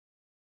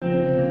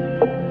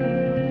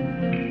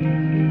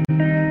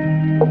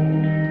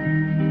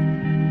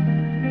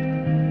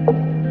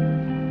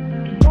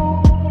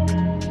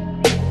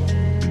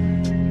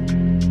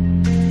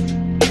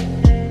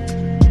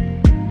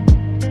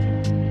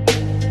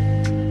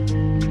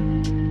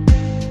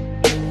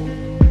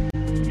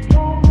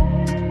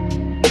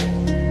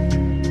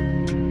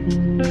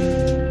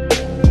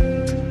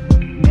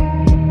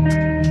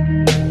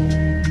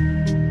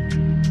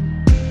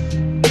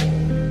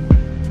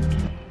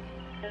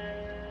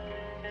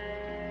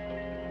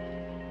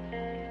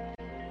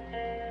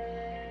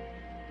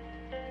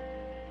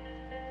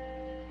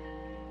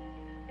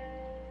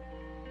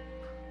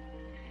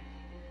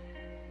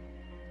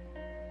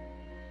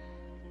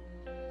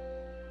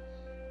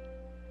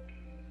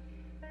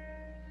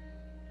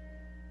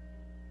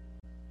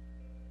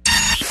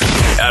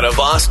out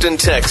of Austin,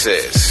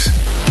 Texas.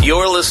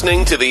 You're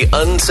listening to the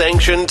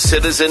Unsanctioned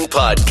Citizen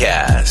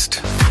Podcast.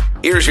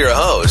 Here's your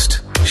host,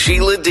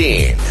 Sheila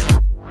Dean.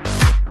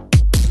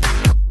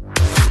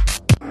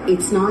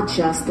 It's not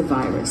just the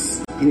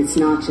virus, and it's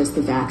not just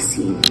the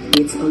vaccine.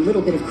 It's a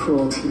little bit of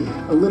cruelty,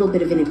 a little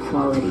bit of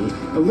inequality,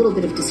 a little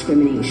bit of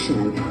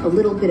discrimination, a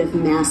little bit of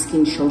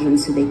masking children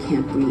so they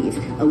can't breathe,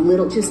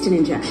 just an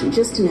injection,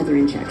 just another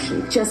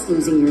injection, just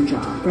losing your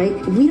job, right?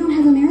 We don't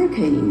have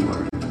America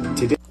anymore.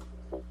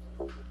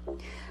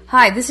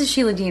 Hi, this is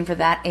Sheila Dean for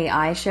That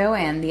AI Show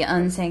and the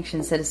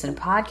Unsanctioned Citizen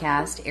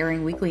Podcast,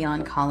 airing weekly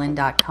on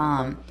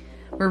Callin.com.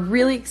 We're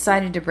really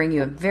excited to bring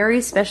you a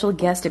very special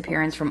guest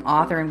appearance from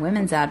author and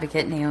women's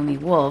advocate Naomi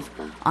Wolf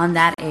on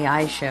That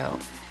AI Show.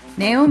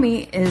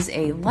 Naomi is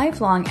a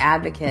lifelong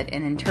advocate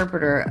and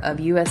interpreter of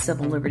U.S.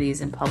 civil liberties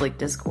and public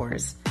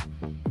discourse.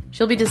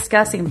 She'll be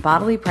discussing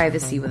bodily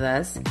privacy with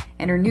us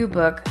and her new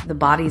book, The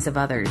Bodies of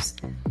Others.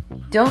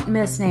 Don't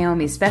miss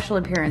Naomi's special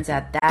appearance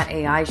at That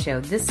AI Show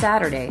this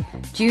Saturday,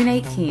 June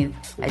 18th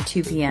at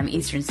 2 p.m.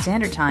 Eastern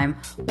Standard Time,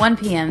 1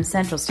 p.m.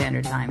 Central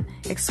Standard Time,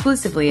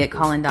 exclusively at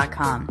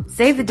Callin.com.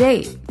 Save the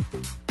date.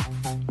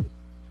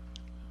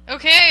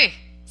 Okay,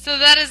 so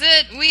that is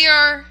it. We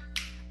are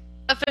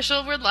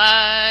official. We're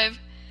live.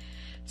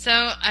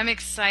 So I'm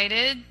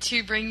excited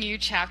to bring you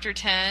Chapter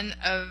 10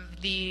 of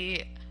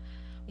the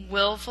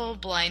Willful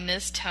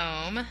Blindness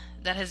tome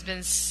that has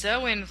been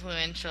so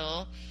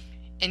influential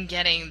in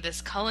getting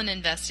this Cullen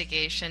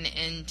investigation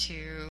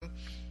into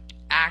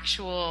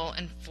actual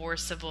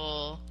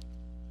enforceable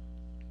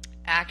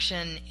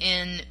action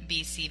in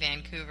BC,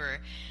 Vancouver.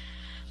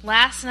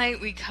 Last night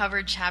we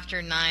covered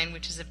Chapter 9,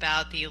 which is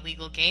about the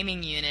illegal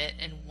gaming unit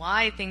and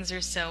why things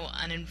are so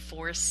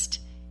unenforced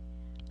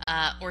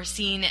or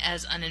seen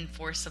as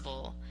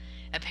unenforceable.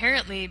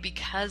 Apparently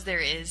because there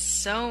is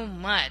so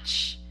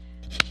much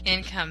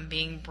income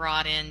being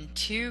brought in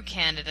to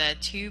Canada,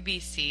 to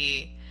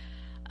BC,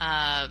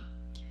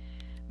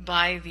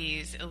 by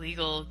these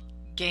illegal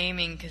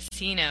gaming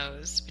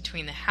casinos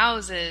between the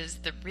houses,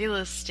 the real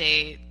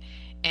estate,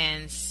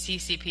 and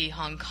CCP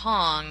Hong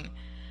Kong,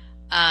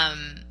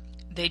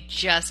 they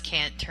just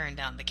can't turn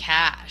down the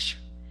cash.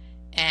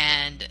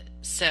 And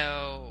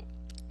so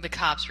the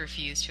cops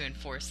refused to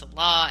enforce the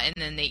law, and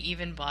then they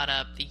even bought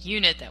up the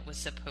unit that was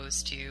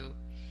supposed to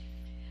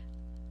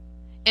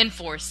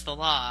enforce the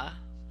law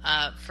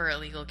for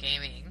illegal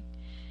gaming.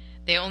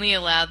 They only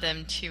allowed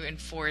them to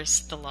enforce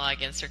the law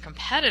against their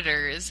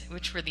competitors,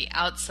 which were the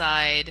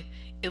outside,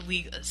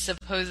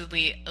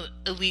 supposedly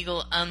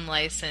illegal,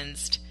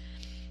 unlicensed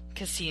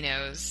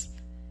casinos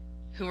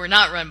who were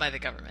not run by the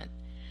government.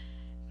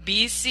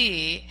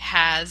 BC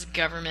has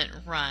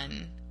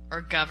government-run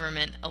or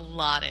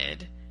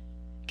government-allotted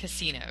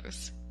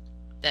casinos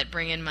that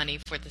bring in money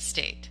for the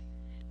state.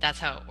 That's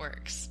how it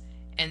works.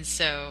 And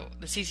so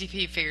the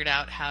CCP figured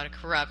out how to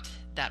corrupt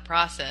that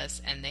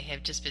process, and they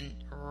have just been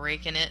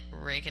raking it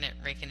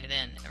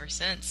in ever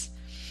since.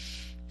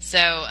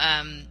 So,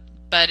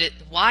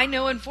 why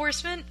no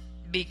enforcement?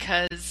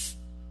 Because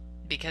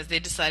they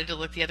decided to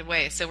look the other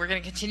way. So we're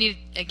going to continue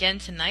again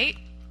tonight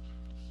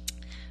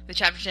with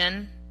Chapter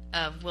 10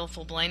 of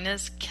Willful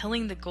Blindness,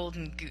 Killing the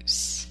Golden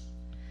Goose.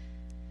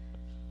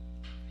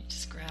 Let me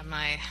just grab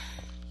my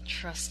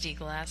trusty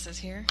glasses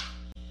here.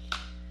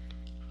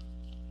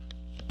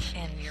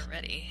 And we are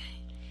ready.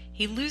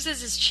 He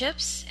loses his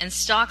chips and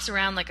stalks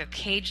around like a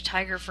caged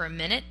tiger for a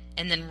minute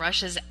and then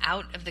rushes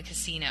out of the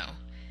casino.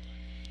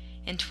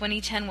 In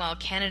 2010, while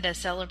Canada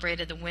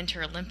celebrated the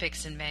Winter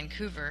Olympics in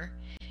Vancouver,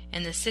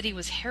 and the city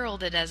was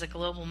heralded as a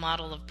global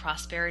model of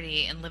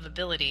prosperity and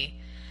livability,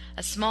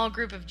 a small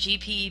group of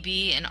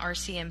GPEB and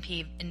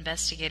RCMP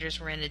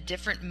investigators were in a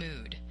different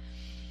mood.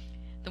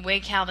 The way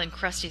Calvin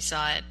Krusty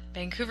saw it,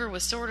 Vancouver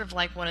was sort of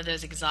like one of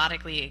those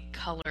exotically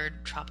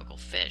colored tropical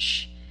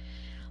fish.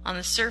 On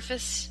the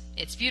surface,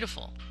 it's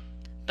beautiful,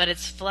 but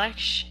its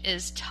flesh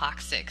is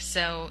toxic.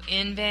 So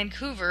in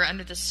Vancouver,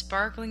 under the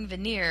sparkling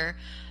veneer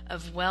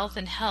of wealth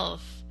and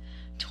health,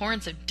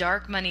 torrents of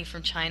dark money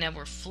from China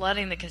were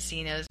flooding the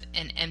casinos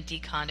and empty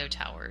condo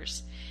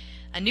towers.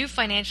 A new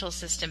financial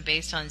system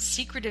based on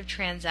secretive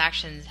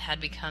transactions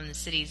had become the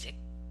city's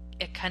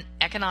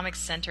economic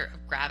center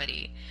of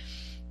gravity.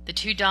 The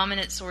two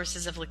dominant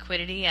sources of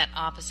liquidity at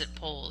opposite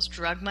poles,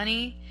 drug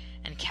money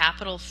and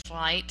capital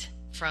flight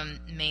from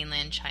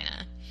mainland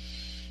China.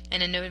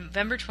 In a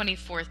November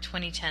 24,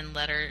 2010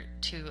 letter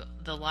to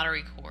the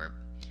Lottery Corp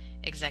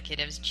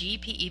executives,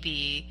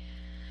 GPEB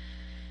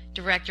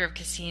Director of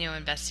Casino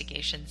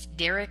Investigations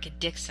Derek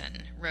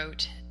Dixon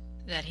wrote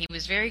that he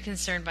was very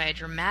concerned by a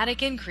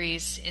dramatic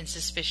increase in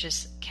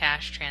suspicious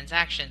cash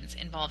transactions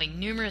involving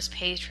numerous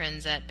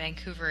patrons at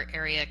Vancouver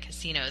area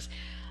casinos.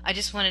 I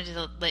just wanted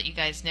to let you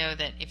guys know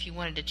that if you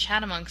wanted to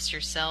chat amongst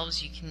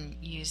yourselves, you can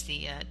use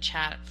the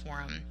chat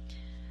forum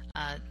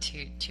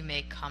to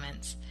make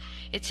comments.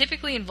 It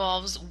typically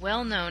involves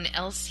well-known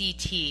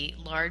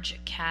LCT, large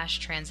cash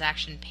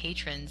transaction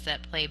patrons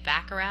that play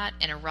baccarat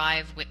and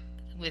arrive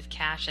with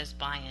cash as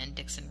buy-in,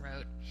 Dixon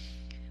wrote.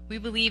 We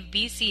believe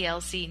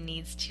BCLC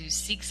needs to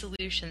seek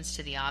solutions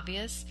to the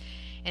obvious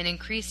and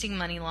increasing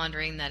money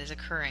laundering that is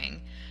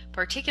occurring,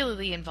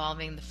 particularly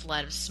involving the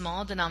flood of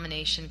small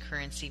denomination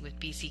currency with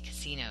BC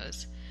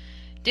casinos.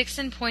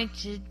 Dixon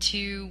pointed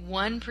to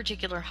one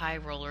particular high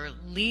roller,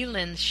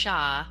 Leland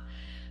Shah,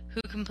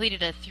 who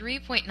completed a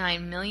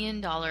 $3.9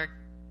 million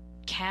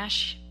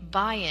cash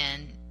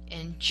buy-in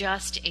in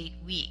just 8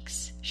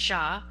 weeks.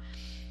 Shah,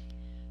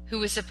 who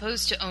was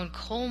supposed to own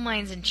coal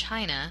mines in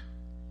China,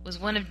 was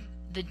one of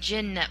the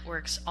Gin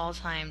Network's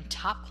all-time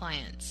top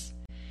clients.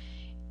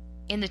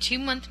 In the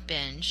 2-month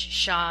binge,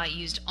 Shah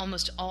used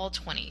almost all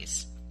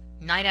 20s.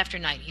 Night after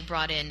night, he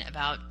brought in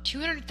about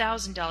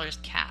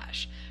 $200,000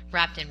 cash,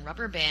 wrapped in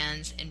rubber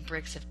bands and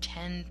bricks of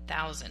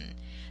 10,000,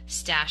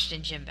 stashed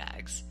in gym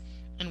bags.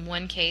 In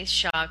one case,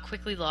 Shah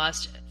quickly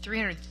lost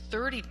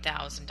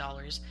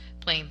 $330,000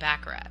 playing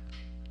baccarat.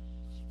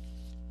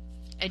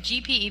 A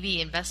GPEB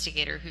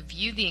investigator who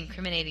viewed the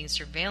incriminating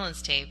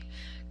surveillance tape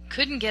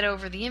couldn't get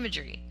over the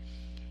imagery.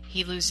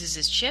 He loses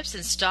his chips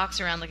and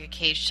stalks around like a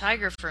caged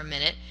tiger for a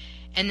minute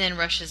and then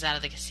rushes out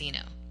of the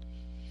casino.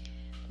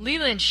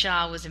 Leland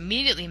Shah was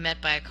immediately met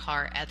by a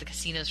car at the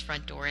casino's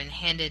front door and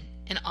handed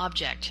an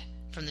object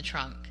from the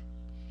trunk.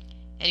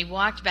 And he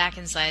walked back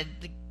inside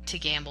to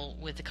gamble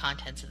with the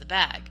contents of the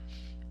bag,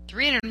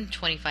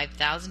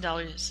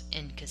 $325,000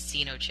 in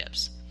casino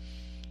chips.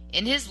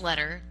 In his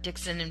letter,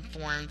 Dixon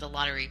informed the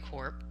Lottery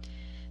Corp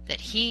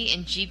that he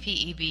and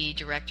GPEB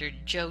Director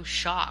Joe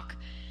Schock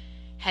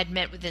had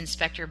met with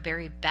Inspector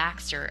Barry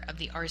Baxter of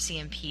the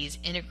RCMP's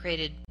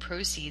Integrated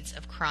Proceeds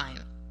of Crime,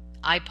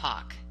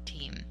 IPOC,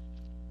 team.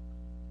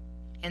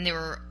 And they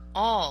were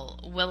all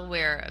well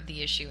aware of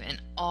the issue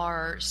and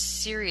are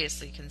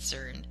seriously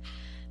concerned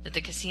that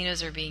the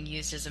casinos are being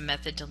used as a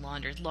method to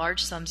launder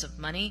large sums of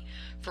money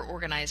for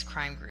organized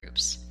crime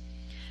groups.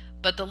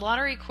 But the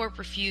Lottery Corp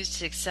refused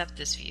to accept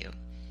this view.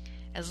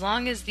 As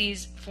long as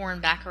these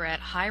foreign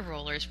baccarat high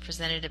rollers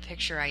presented a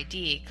picture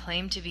ID,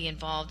 claimed to be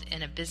involved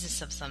in a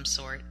business of some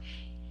sort,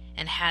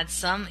 and had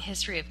some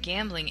history of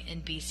gambling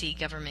in BC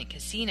government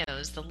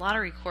casinos, the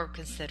Lottery Corp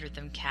considered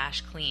them cash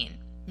clean,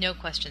 no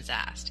questions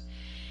asked.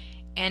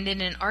 And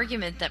in an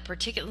argument that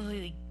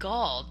particularly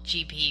galled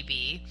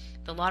GPEB,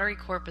 the Lottery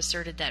Corp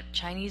asserted that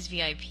Chinese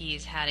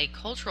VIPs had a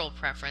cultural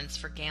preference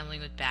for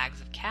gambling with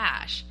bags of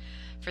cash.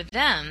 For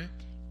them,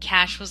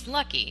 cash was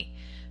lucky,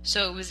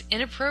 so it was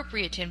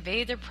inappropriate to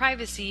invade their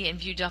privacy and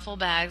view duffel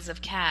bags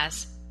of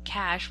cash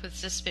with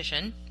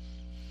suspicion.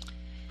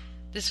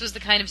 This was the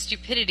kind of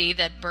stupidity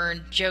that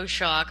burned Joe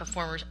Schock, a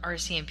former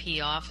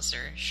RCMP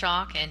officer.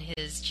 Schock and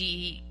his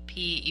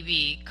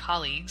GPEB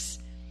colleagues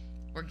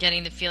were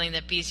getting the feeling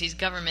that BC's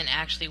government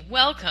actually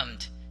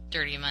welcomed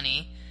dirty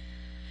money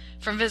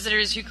from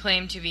visitors who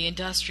claimed to be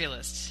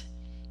industrialists.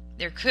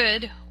 There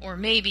could, or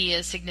may be,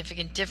 a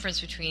significant difference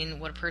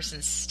between what a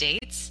person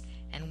states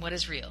and what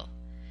is real.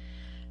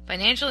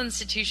 Financial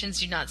institutions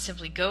do not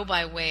simply go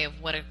by way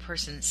of what a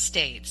person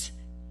states,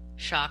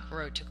 Schock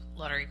wrote to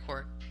Lottery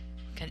Corp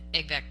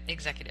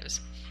executives.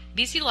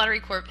 BC Lottery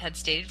Corp had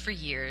stated for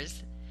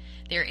years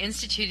they are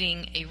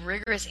instituting a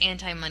rigorous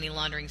anti-money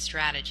laundering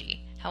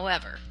strategy.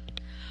 However,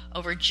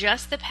 over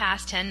just the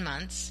past 10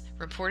 months,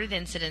 reported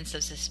incidents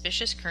of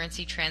suspicious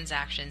currency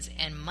transactions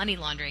and money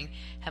laundering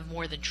have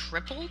more than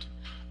tripled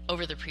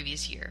over the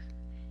previous year.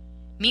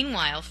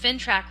 Meanwhile,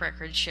 FinTrack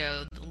records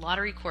show the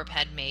Lottery Corp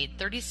had made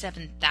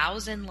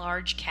 37,000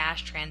 large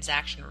cash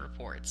transaction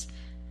reports,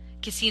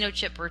 casino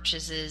chip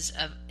purchases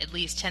of at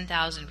least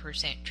 10,000 per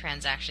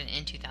transaction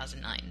in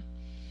 2009.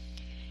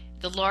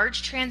 The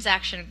large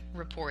transaction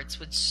reports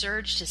would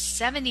surge to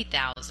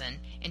 70,000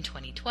 in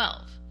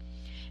 2012.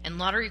 And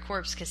Lottery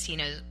Corp's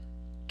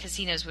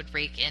casinos would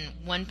rake in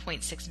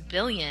 $1.6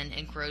 billion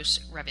in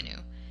gross revenue.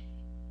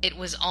 It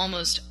was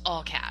almost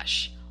all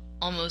cash,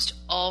 almost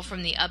all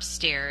from the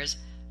upstairs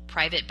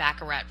private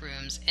baccarat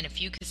rooms in a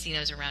few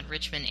casinos around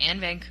Richmond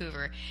and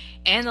Vancouver,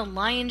 and the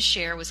lion's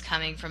share was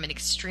coming from an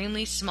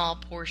extremely small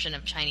portion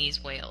of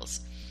Chinese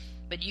whales.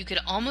 But you could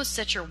almost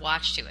set your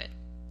watch to it.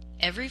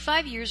 Every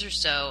 5 years or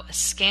so, a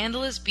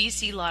scandalous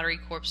BC Lottery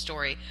Corp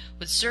story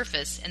would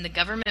surface and the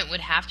government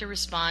would have to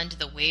respond to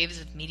the waves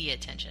of media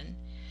attention.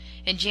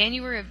 In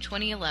January of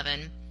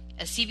 2011,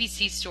 a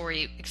CBC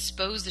story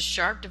exposed the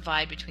sharp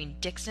divide between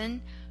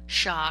Dixon,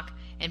 Schock,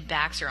 and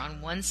Baxter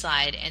on one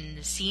side and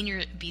the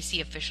senior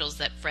BC officials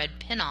that Fred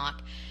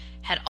Pinnock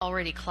had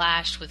already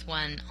clashed with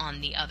one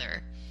on the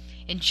other.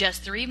 In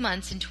just 3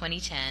 months in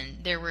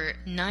 2010, there were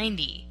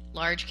 90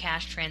 large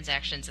cash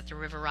transactions at the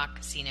River Rock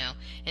Casino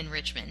in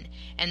Richmond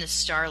and the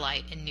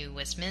Starlight in New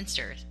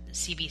Westminster, the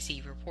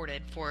CBC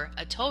reported, for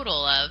a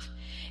total of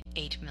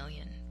 $8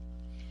 million.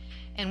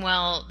 And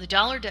while the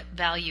dollar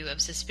value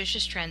of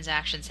suspicious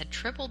transactions had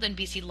tripled in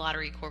BC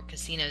Lottery Corp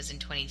casinos in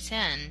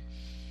 2010,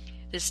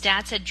 the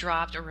stats had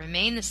dropped or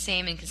remained the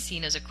same in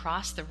casinos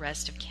across the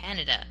rest of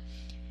Canada.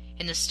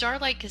 In the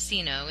Starlight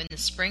Casino in the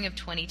spring of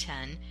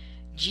 2010,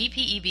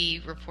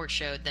 GPEB report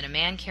showed that a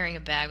man carrying a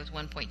bag with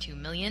 $1.2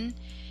 million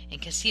in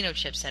casino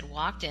chips had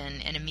walked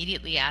in and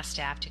immediately asked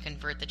staff to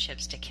convert the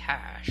chips to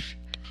cash.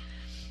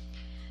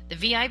 The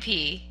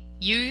VIP,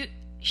 Yu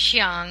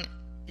Xiang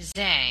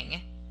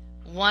Zhang,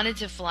 wanted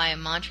to fly to a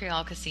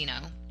Montreal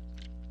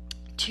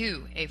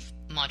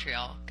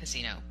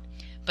casino,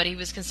 but he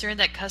was concerned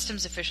that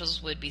customs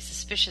officials would be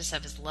suspicious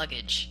of his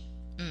luggage.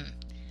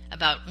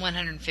 About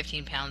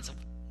 115 pounds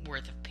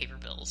worth of paper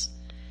bills.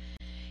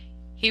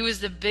 He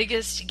was the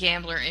biggest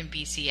gambler in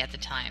BC at the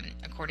time,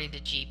 according to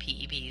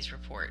GPEB's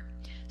report.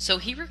 So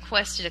he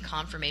requested a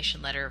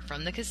confirmation letter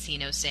from the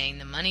casino saying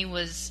the money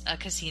was a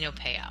casino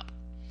payout.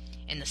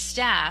 And the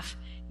staff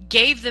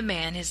gave the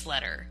man his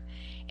letter.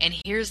 And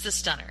here's the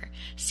stunner.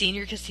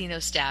 Senior casino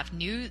staff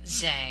knew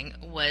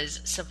Zhang was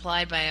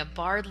supplied by a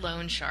barred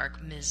loan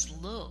shark, Ms.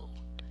 Lowe.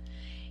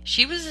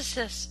 She was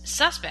a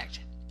suspect,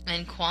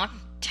 and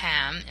Quang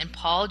Tam and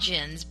Paul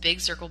Jin's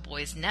Big Circle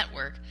Boys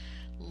network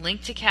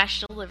linked to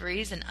cash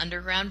deliveries and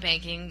underground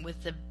banking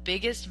with the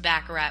biggest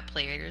baccarat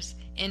players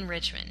in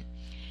Richmond.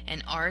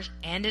 An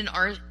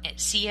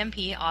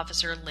CMP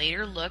officer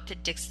later looked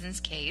at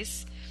Dixon's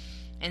case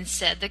and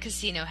said the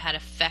casino had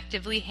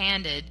effectively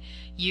handed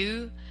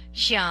Yu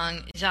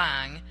Xiang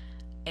Zhang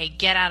a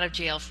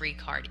get-out-of-jail-free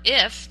card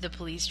if the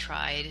police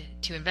tried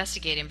to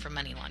investigate him for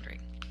money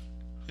laundering.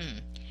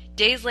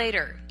 Days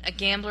later, a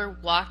gambler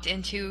walked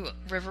into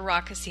River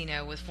Rock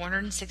Casino with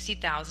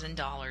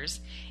 $460,000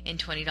 in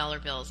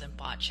 $20 bills and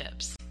bought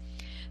chips.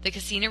 The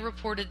casino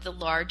reported the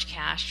large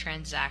cash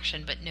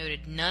transaction, but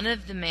noted none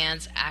of the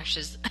man's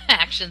actions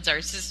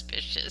are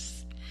suspicious.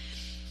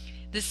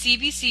 The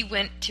CBC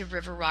went to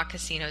River Rock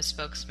Casino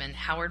spokesman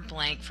Howard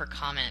Blank for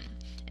comment,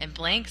 and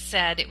Blank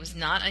said it was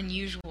not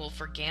unusual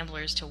for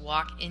gamblers to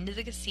walk into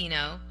the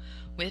casino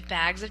with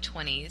bags of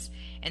 20s,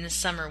 and the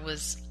summer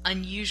was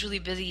unusually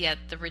busy at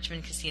the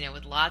Richmond Casino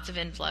with lots of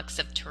influx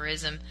of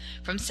tourism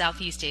from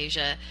Southeast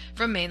Asia,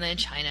 from mainland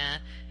China,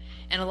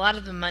 and a lot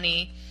of the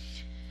money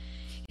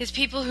is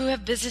people who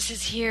have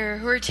businesses here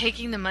who are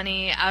taking the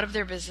money out of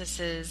their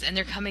businesses and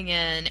they're coming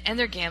in and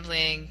they're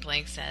gambling,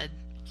 Blank said.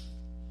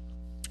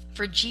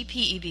 For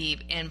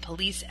GPEB and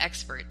police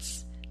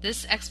experts,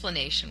 this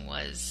explanation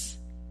was,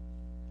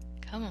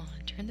 come on,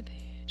 turn the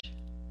page,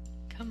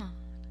 come on,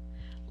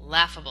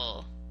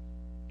 laughable.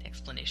 The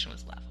explanation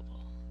was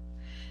laughable.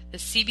 The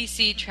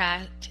CBC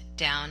tracked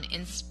down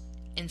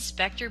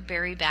Inspector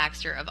Barry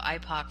Baxter of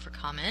IPOC for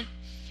comment.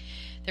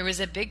 There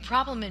was a big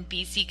problem in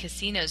BC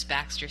casinos,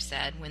 Baxter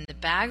said, when the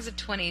bags of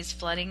 20s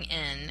flooding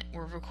in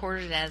were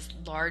recorded as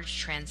large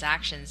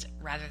transactions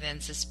rather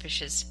than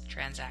suspicious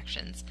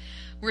transactions.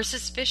 We're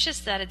suspicious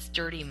that it's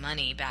dirty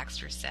money,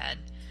 Baxter said.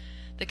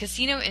 The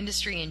casino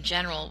industry in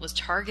general was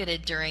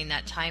targeted during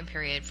that time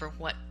period for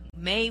what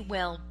may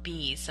well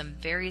be some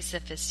very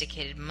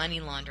sophisticated money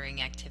laundering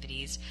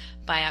activities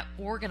by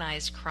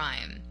organized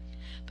crime.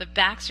 But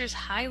Baxter's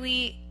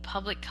highly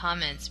public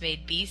comments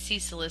made BC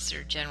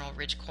Solicitor General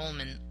Rich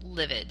Coleman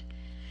livid.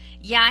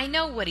 Yeah, I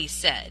know what he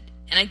said,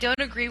 and I don't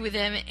agree with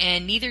him,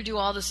 and neither do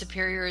all the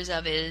superiors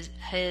of his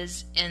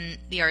in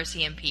the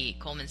RCMP,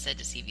 Coleman said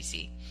to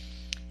CBC.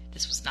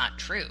 This was not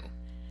true.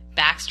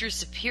 Baxter's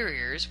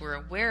superiors were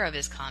aware of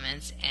his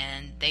comments,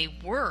 and they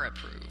were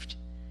approved.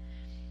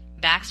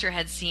 Baxter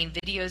had seen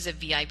videos of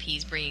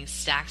VIPs bringing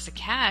stacks of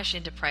cash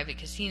into private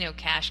casino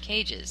cash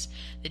cages.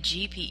 The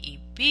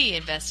GPEB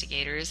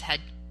investigators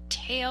had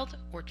trailed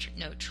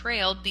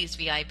these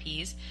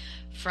VIPs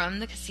from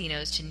the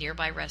casinos to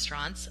nearby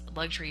restaurants,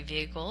 luxury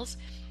vehicles,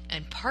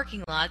 and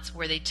parking lots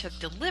where they took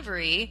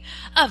delivery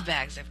of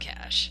bags of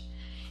cash.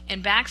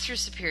 And Baxter's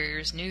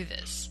superiors knew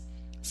this.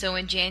 So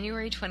in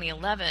January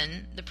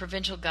 2011, the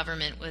provincial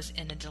government was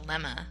in a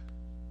dilemma.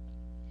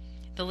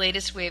 The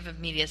latest wave of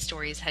media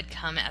stories had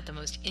come at the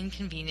most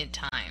inconvenient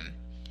time.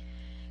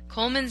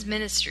 Coleman's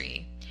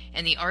ministry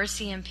and the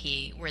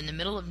RCMP were in the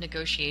middle of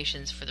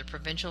negotiations for the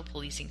provincial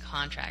policing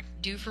contract,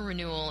 due for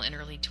renewal in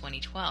early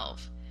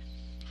 2012.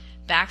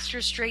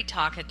 Baxter's straight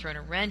talk had thrown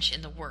a wrench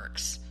in the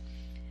works.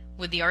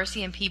 Would the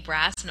RCMP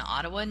brass in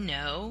Ottawa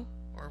know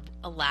or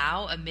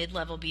allow a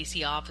mid-level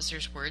BC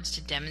officer's words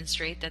to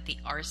demonstrate that the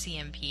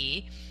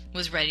RCMP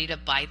was ready to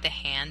bite the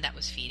hand that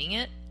was feeding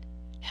it?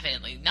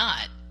 Evidently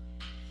not.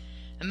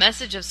 A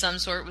message of some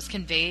sort was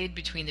conveyed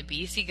between the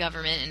BC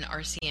government and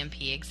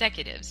RCMP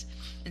executives.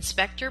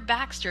 Inspector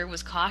Baxter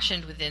was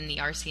cautioned within the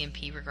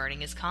RCMP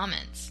regarding his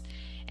comments,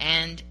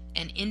 and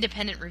an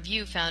independent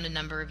review found a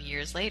number of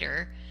years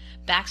later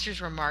Baxter's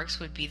remarks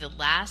would be the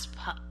last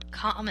public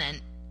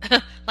comment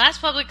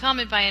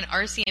by an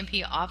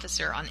RCMP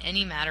officer on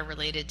any matter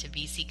related to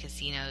BC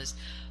casinos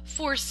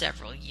for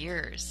several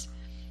years.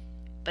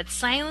 But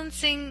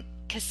silencing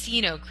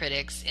casino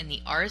critics in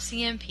the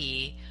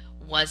RCMP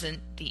wasn't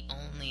the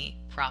only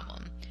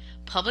problem.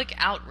 Public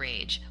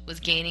outrage was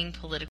gaining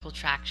political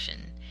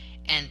traction,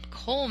 and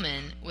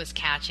Coleman was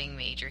catching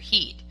major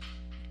heat.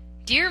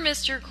 Dear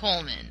Mr.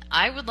 Coleman,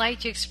 I would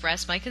like to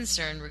express my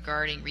concern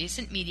regarding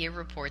recent media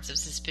reports of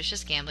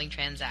suspicious gambling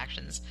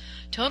transactions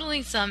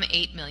totaling some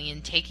 $8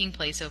 million taking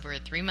place over a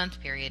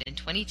 3-month period in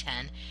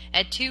 2010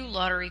 at 2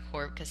 Lottery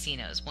Corp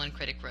casinos, one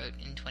critic wrote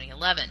in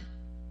 2011.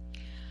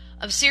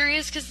 Of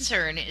serious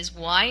concern is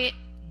why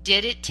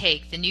did it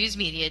take the news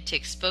media to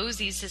expose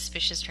these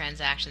suspicious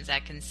transactions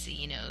at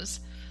casinos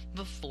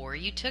before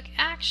you took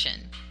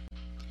action?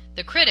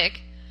 The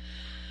critic,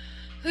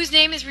 whose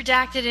name is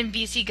redacted in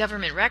BC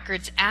government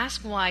records,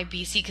 asked why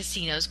BC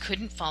casinos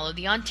couldn't follow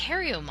the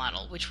Ontario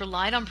model, which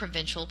relied on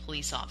provincial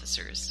police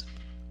officers.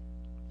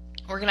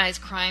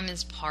 Organized crime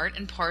is part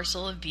and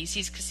parcel of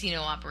BC's casino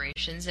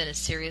operations, and a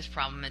serious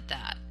problem at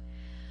that.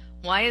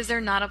 Why is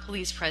there not a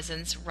police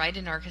presence right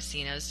in our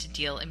casinos to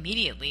deal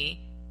immediately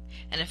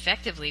and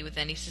effectively with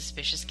any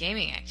suspicious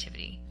gaming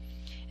activity?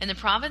 In the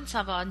province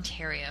of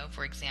Ontario,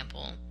 for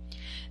example,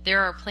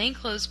 there are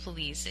plainclothes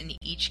police in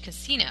each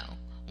casino.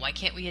 Why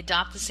can't we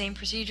adopt the same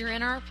procedure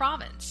in our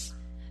province?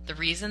 The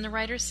reason, the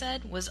writer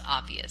said, was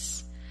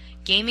obvious.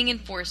 Gaming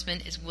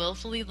enforcement is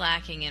willfully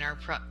lacking in our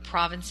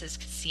province's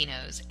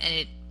casinos, and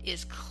it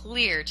is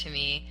clear to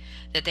me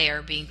that they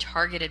are being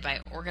targeted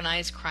by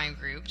organized crime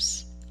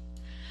groups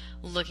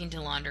looking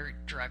to launder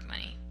drug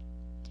money.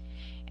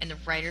 And the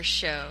writer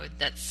showed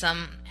that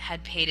some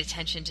had paid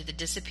attention to the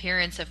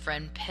disappearance of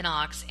Fred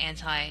Pinnock's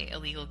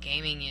anti-illegal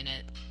gaming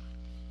unit.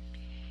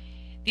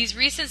 These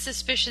recent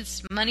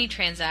suspicious money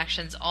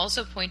transactions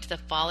also point to the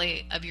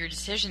folly of your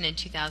decision in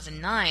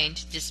 2009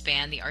 to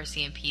disband the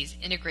RCMP's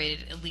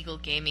Integrated Illegal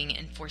Gaming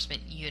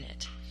Enforcement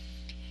Unit.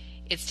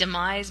 Its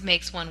demise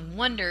makes one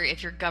wonder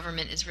if your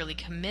government is really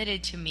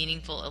committed to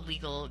meaningful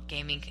illegal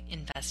gaming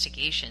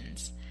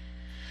investigations.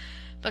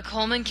 But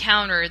Coleman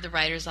countered the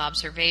writer's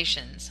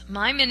observations.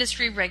 My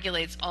ministry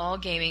regulates all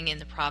gaming in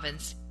the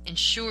province,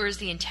 ensures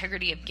the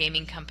integrity of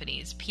gaming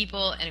companies,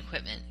 people, and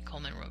equipment,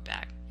 Coleman wrote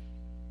back.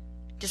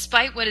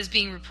 Despite what is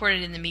being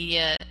reported in the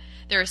media,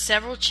 there are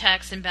several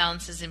checks and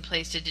balances in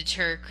place to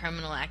deter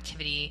criminal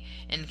activity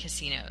in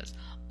casinos.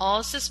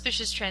 All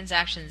suspicious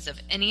transactions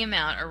of any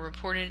amount are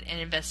reported and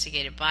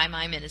investigated by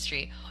my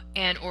ministry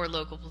and or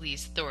local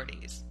police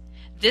authorities.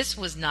 This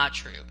was not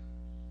true.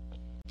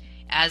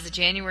 As the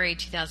January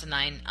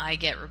 2009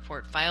 iGet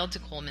report filed to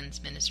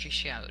Coleman's ministry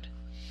showed,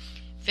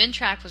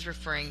 FinTrack was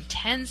referring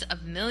tens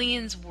of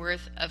millions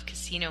worth of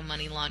casino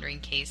money laundering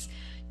case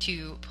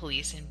to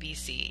police in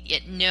BC,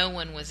 yet no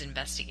one was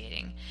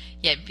investigating.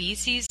 Yet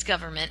BC's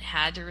government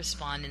had to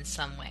respond in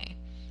some way,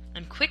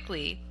 and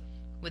quickly,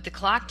 with the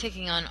clock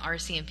ticking on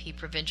RCMP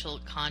provincial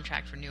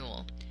contract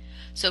renewal.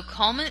 So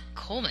Coleman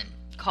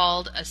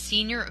called a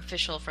senior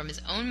official from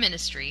his own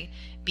ministry,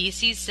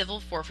 BC's Civil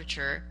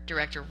Forfeiture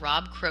Director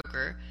Rob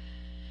Croker,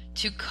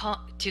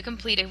 to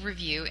complete a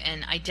review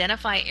and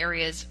identify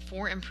areas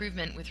for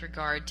improvement with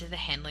regard to the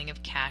handling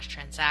of cash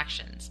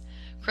transactions.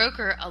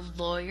 Croker, a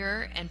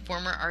lawyer and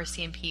former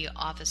RCMP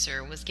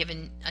officer, was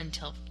given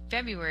until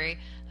February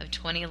of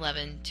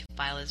 2011 to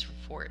file his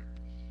report.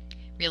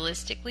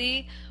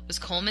 Realistically, was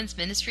Coleman's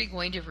ministry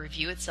going to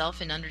review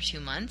itself in under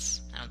 2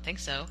 months? I don't think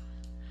so.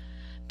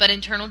 But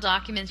internal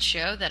documents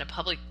show that a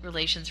public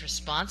relations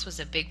response was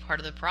a big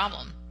part of the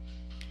problem.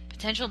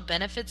 Potential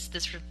benefits: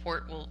 this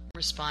report will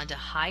respond to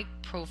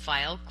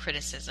high-profile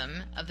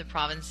criticism of the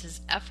province's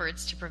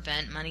efforts to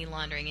prevent money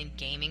laundering in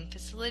gaming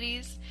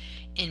facilities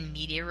in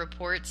media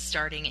reports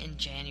starting in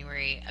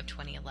January of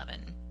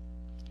 2011.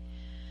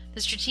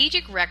 The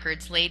strategic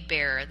records laid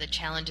bare the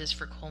challenges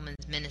for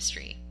Coleman's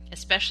ministry,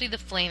 especially the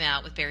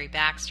flame-out with Barry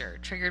Baxter,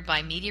 triggered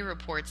by media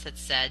reports that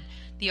said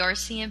the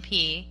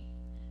RCMP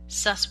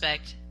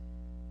suspect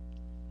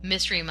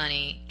mystery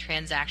money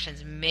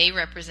transactions may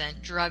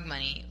represent drug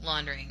money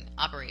laundering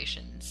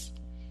operations.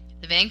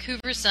 The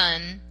Vancouver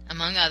Sun,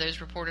 among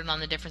others, reported on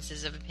the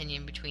differences of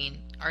opinion between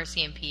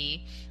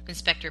RCMP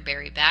Inspector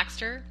Barry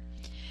Baxter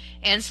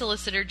and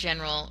Solicitor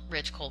General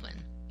Rich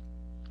Coleman.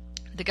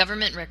 The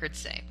government records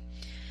say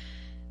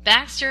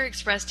Baxter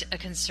expressed a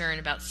concern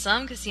about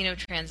some casino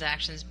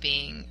transactions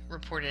being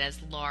reported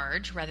as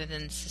large rather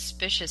than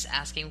suspicious,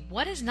 asking,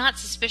 what is not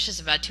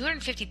suspicious about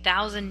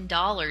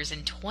 $250,000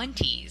 in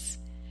 20s?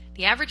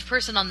 The average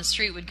person on the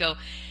street would go,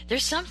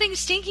 there's something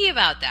stinky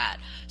about that.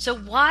 So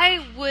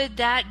why would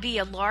that be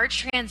a large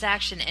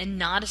transaction and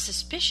not a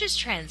suspicious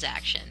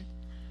transaction?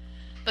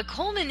 But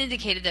Coleman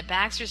indicated that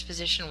Baxter's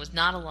position was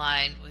not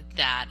aligned with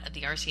that of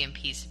the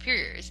RCMP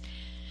superiors.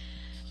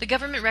 The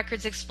government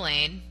records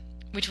explained,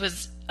 which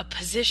was a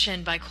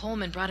position by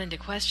Coleman brought into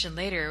question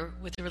later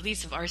with the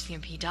release of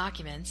RCMP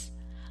documents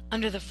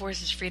under the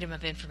Force's Freedom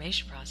of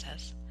Information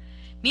process.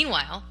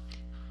 Meanwhile,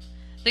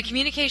 the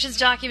communications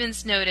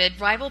documents noted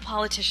rival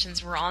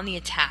politicians were on the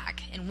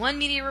attack. In one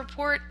media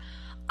report,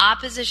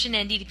 opposition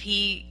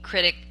NDP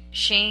critic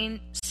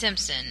Shane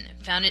Simpson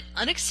found it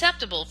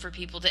unacceptable for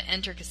people to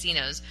enter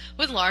casinos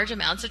with large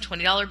amounts of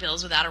 $20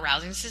 bills without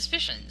arousing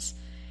suspicions.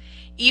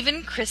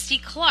 Even Christy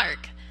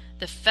Clark,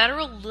 the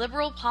federal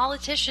Liberal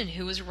politician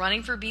who was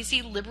running for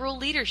BC Liberal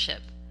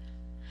leadership,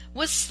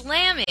 was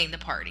slamming the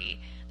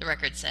party. The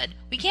record said,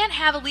 we can't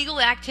have illegal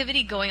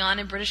activity going on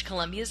in British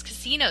Columbia's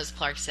casinos,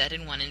 Clark said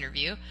in one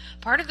interview.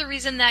 Part of the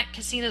reason that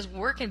casinos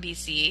work in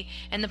BC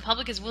and the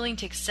public is willing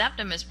to accept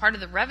them as part of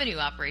the revenue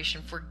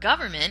operation for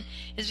government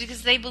is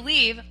because they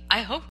believe,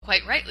 I hope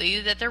quite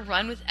rightly, that they're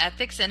run with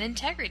ethics and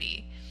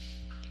integrity.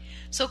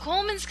 So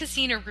Coleman's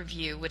casino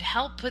review would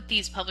help put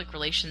these public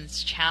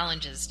relations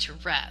challenges to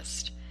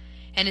rest,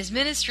 and his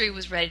ministry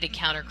was ready to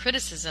counter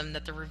criticism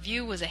that the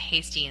review was a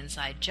hasty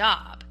inside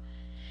job.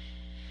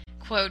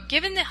 Quote,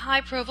 given the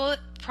high-profile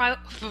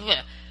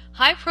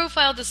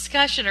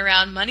discussion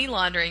around money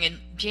laundering in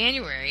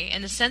January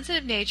and the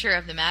sensitive nature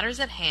of the matters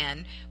at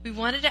hand, we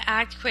wanted to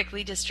act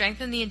quickly to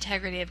strengthen the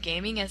integrity of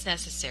gaming as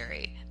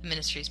necessary, the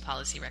ministry's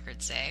policy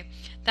records say.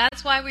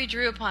 That's why we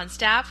drew upon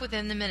staff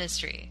within the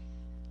ministry.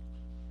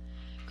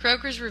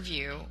 Croker's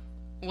review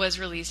was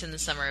released in the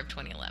summer of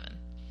 2011,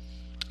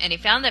 and he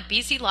found that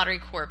BC Lottery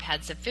Corp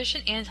had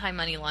sufficient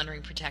anti-money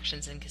laundering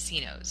protections in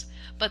casinos,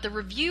 but the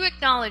review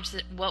acknowledged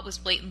that what was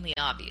blatantly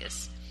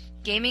obvious.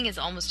 Gaming is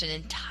almost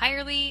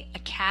entirely a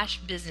cash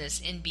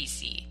business in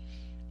BC,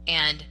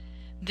 and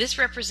this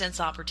represents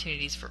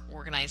opportunities for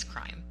organized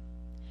crime.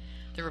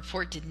 The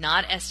report did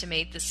not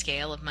estimate the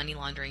scale of money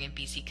laundering in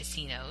BC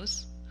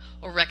casinos,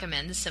 or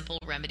recommend the simple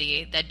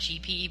remedy that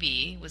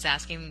GPEB was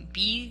asking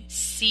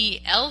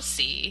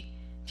BCLC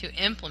to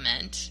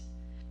implement,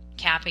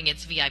 capping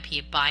its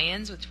VIP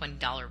buy-ins with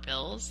 $20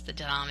 bills, the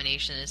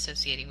denomination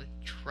associating with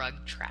drug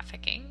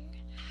trafficking,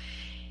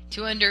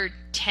 to under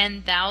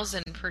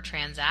 $10,000 per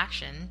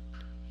transaction.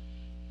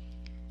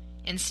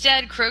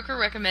 Instead, Croker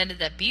recommended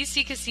that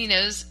BC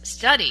casinos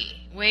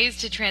study ways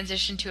to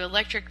transition to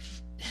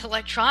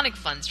electronic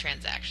funds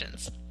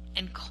transactions.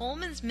 And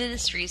Coleman's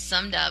ministry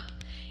summed up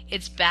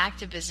its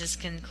back-to-business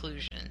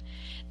conclusion.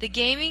 The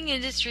gaming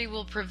industry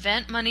will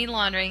prevent money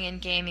laundering in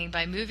gaming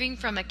by moving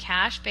from a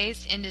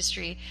cash-based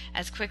industry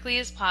as quickly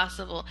as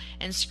possible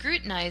and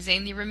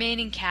scrutinizing the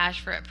remaining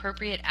cash for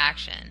appropriate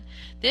action.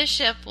 This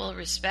shift will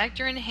respect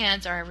or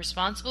enhance our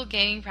responsible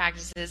gaming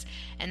practices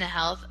and the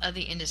health of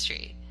the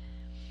industry.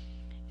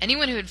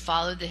 Anyone who had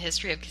followed the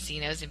history of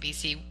casinos in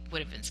BC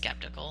would have been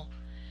skeptical.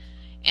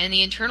 And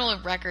the internal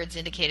records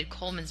indicated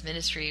Coleman's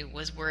ministry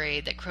was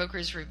worried that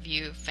Croker's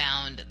review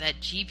found that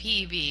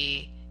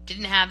GPEB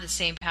didn't have the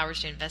same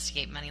powers to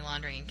investigate money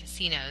laundering in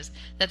casinos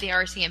that the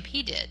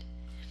RCMP did.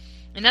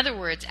 In other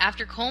words,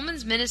 after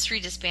Coleman's ministry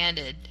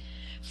disbanded,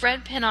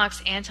 Fred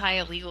Pinnock's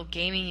anti-illegal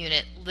gaming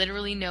unit,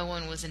 literally no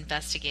one was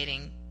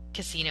investigating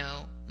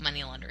casino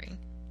money laundering.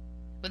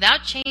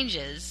 Without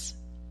changes,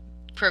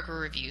 Croker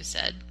Review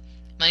said,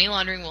 money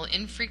laundering will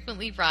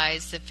infrequently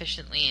rise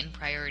sufficiently in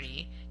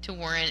priority to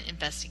warrant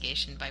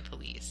investigation by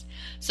police.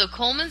 So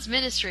Coleman's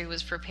ministry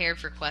was prepared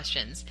for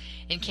questions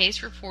in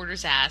case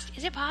reporters asked,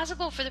 is it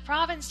possible for the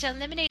province to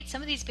eliminate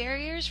some of these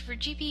barriers for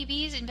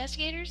GPB's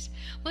investigators?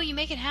 Will you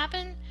make it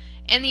happen?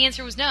 And the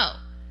answer was no.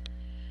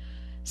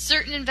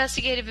 Certain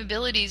investigative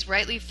abilities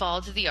rightly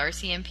fall to the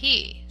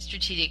RCMP,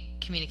 Strategic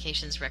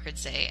Communications records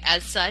say.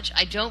 As such,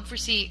 I don't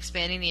foresee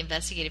expanding the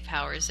investigative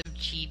powers of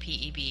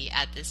GPEB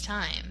at this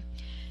time.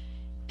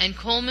 And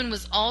Coleman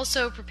was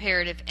also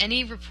prepared if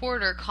any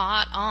reporter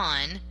caught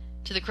on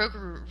to the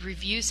Croker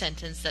Review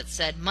sentence that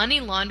said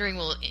money laundering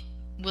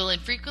will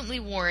infrequently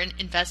warrant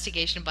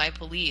investigation by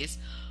police.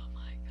 Oh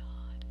my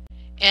God.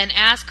 And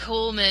asked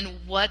Coleman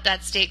what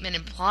that statement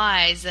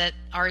implies, that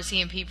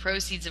RCMP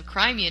proceeds of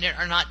crime unit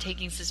are not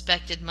taking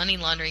suspected money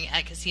laundering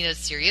at casinos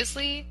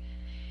seriously?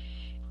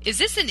 Is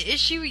this an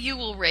issue you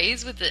will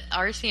raise with the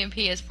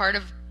RCMP as part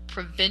of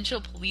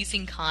provincial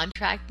policing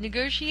contract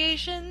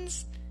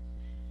negotiations?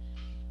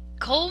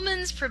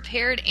 Coleman's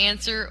prepared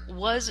answer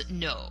was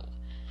no.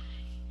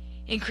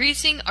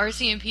 Increasing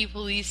RCMP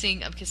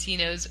policing of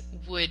casinos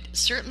would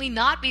certainly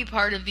not be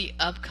part of the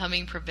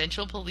upcoming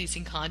provincial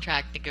policing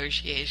contract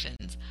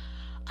negotiations.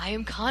 I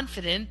am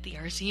confident the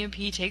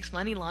RCMP takes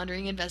money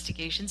laundering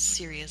investigations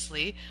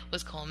seriously,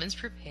 was Coleman's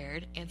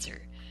prepared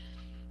answer.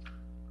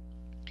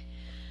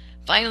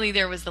 Finally,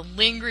 there was the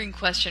lingering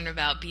question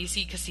about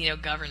BC casino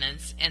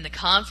governance and the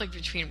conflict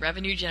between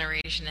revenue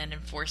generation and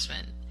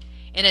enforcement.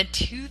 In a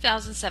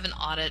 2007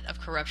 audit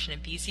of corruption in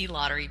BC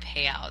lottery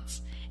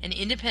payouts, an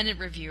independent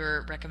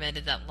reviewer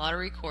recommended that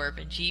Lottery Corp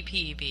and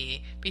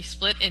GPEB be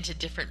split into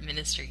different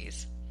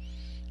ministries.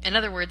 In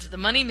other words, the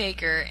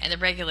moneymaker and the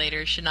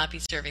regulator should not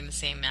be serving the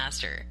same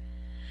master.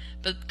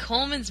 But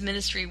Coleman's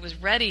ministry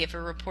was ready if a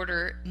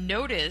reporter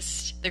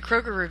noticed the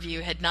Croker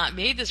Review had not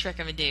made this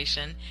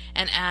recommendation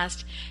and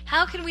asked,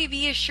 how can we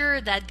be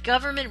assured that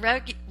government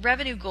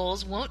revenue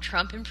goals won't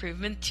trump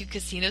improvement to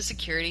casino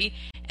security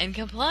and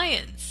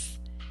compliance?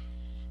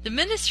 The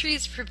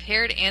ministry's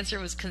prepared answer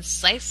was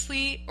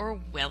concisely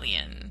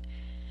Orwellian.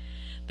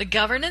 The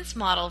governance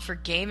model for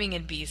gaming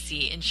in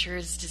BC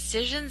ensures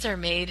decisions are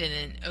made in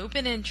an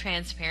open and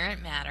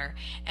transparent manner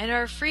and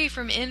are free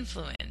from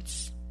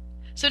influence.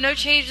 So no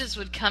changes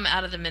would come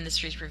out of the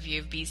ministry's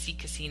review of BC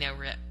casino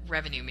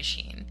revenue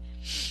machine.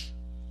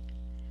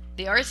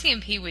 The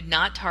RCMP would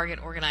not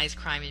target organized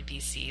crime in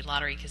BC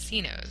lottery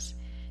casinos.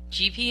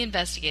 GP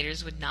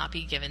investigators would not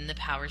be given the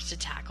powers to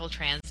tackle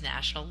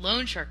transnational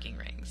loan sharking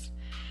rings.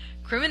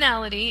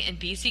 Criminality in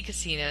BC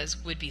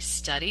casinos would be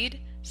studied,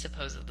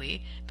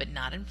 supposedly, but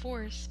not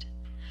enforced.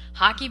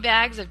 Hockey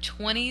bags of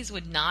 20s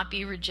would not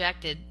be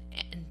rejected,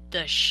 and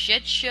the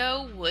shit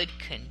show would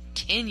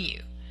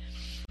continue.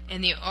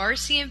 and the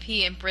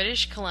RCMP in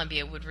British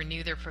Columbia would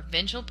renew their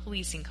provincial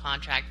policing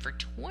contract for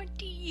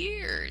 20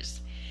 years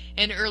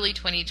in early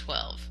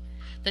 2012.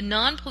 The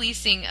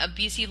non-policing of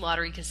BC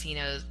lottery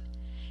casinos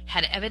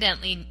had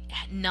evidently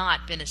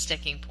not been a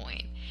sticking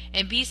point,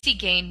 and BC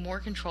gained more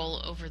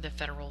control over the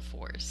federal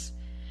force.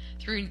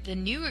 Through the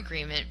new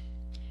agreement,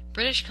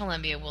 British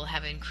Columbia will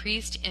have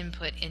increased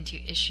input into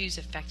issues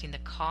affecting the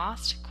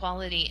cost,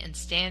 quality, and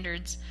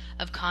standards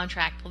of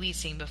contract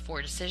policing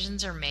before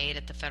decisions are made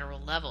at the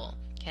federal level,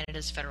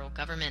 Canada's federal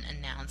government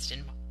announced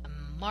in a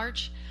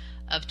March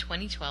of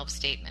 2012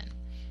 statement.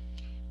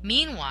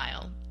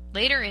 Meanwhile,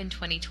 later in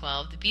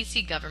 2012, the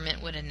BC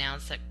government would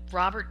announce that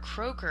Robert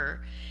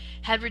Croker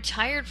had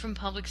retired from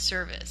public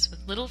service.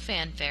 With little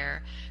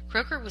fanfare,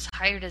 Croker was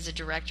hired as a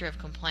director of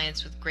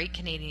compliance with Great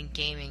Canadian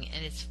Gaming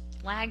and its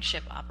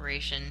flagship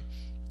operation,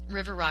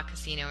 River Rock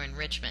Casino in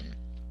Richmond.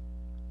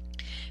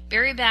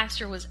 Barry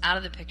Baxter was out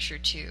of the picture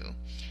too.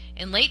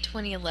 In late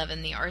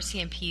 2011, the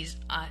RCMP's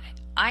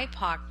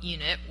IPOC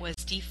unit was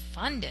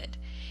defunded.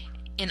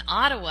 In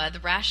Ottawa, the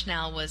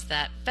rationale was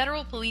that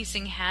federal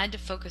policing had to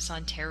focus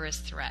on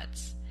terrorist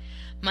threats.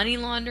 Money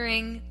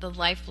laundering, the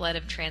lifeblood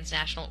of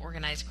transnational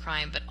organized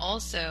crime, but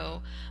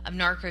also of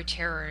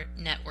narco-terror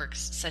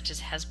networks such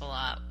as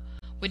Hezbollah,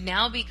 would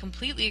now be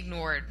completely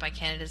ignored by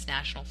Canada's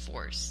national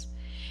force.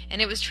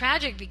 And it was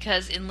tragic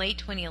because in late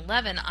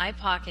 2011,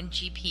 IPOC and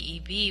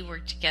GPEB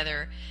worked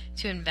together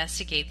to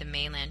investigate the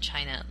mainland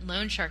China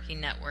loan sharking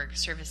network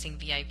servicing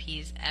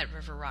VIPs at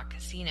River Rock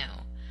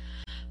Casino.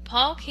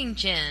 Paul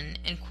King-jin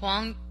and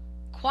Kwok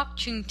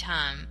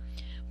Chung-tam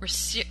were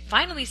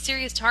finally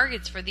serious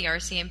targets for the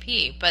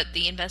RCMP, but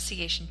the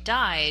investigation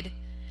died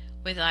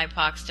with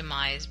IPOC's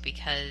demise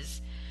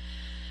because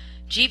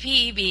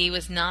GPEB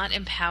was not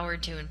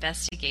empowered to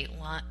investigate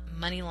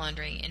money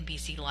laundering in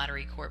BC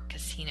Lottery Corp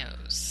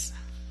casinos.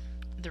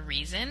 The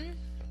reason?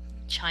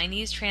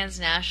 Chinese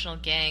transnational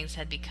gangs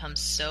had become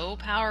so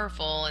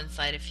powerful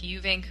inside a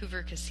few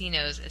Vancouver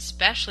casinos,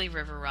 especially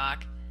River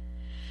Rock,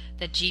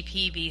 that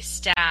GPEB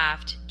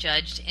staff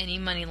judged any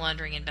money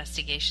laundering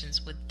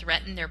investigations would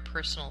threaten their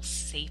personal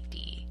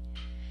safety.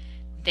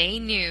 They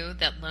knew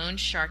that loan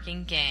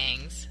sharking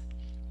gangs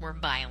were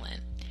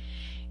violent,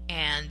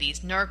 and these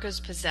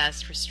narcos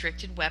possessed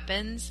restricted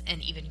weapons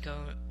and even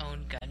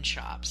owned gun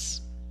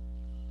shops.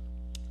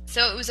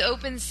 So it was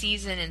open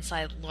season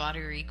inside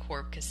Lottery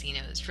Corp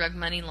casinos. Drug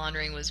money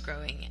laundering was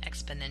growing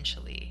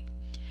exponentially. ...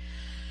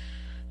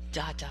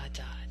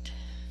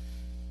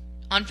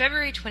 On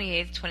February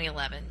 28,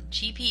 2011,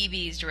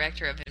 GPEB's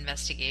Director of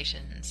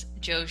Investigations,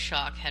 Joe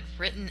Schock, had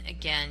written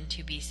again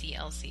to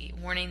BCLC,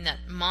 warning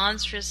that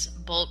monstrous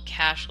bulk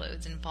cash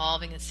loads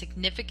involving a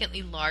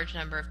significantly large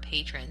number of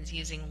patrons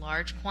using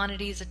large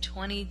quantities of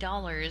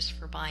 $20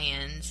 for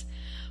buy-ins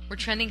were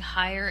trending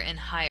higher and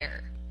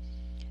higher.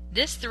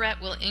 This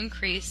threat will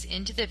increase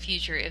into the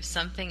future if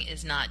something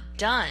is not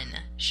done,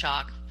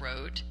 Schock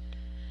wrote.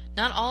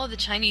 Not all of the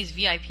Chinese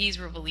VIPs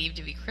were believed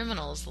to be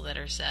criminals, the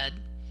letter said,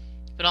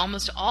 but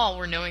almost all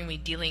were knowingly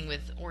dealing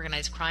with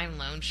organized crime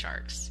loan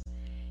sharks.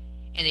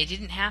 And they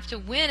didn't have to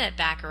win at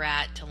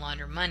Baccarat to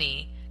launder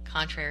money,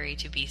 contrary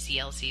to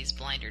BCLC's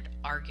blinded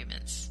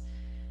arguments.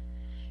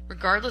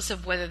 Regardless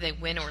of whether they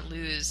win or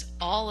lose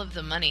all of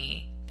the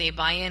money they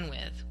buy in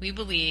with, we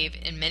believe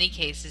in many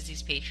cases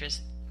these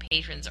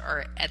patrons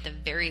are at the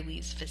very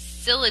least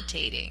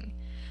facilitating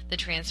the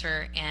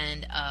transfer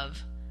and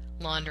of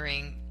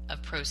laundering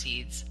of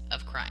proceeds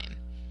of crime.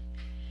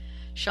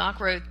 Schock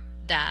wrote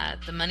that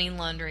the money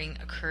laundering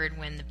occurred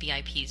when the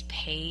VIPs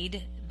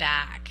paid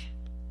back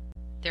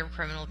their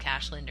criminal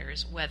cash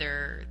lenders,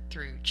 whether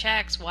through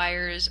checks,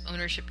 wires,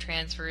 ownership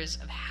transfers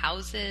of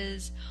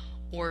houses,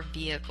 or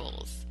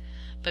vehicles.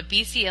 But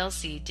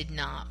BCLC did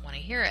not want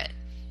to hear it.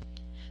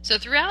 So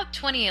throughout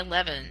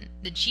 2011,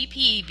 the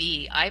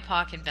GPEB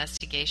IPOC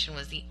investigation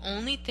was the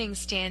only thing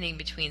standing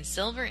between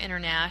Silver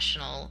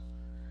International,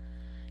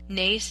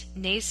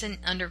 nascent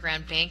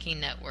underground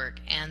banking network,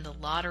 and the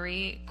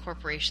Lottery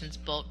Corporation's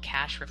bulk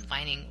cash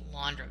refining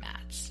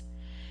laundromats.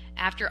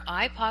 After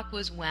IPOC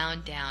was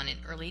wound down in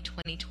early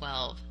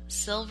 2012,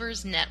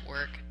 Silver's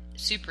network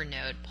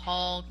supernode,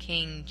 Paul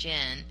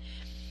King-jin,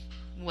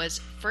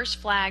 was first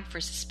flagged for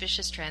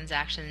suspicious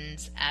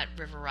transactions at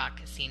River Rock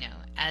Casino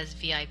as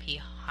VIP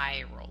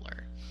high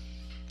roller.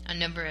 On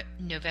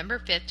November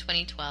 5,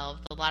 2012,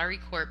 the Lottery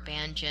Corp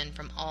banned Jin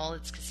from all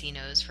its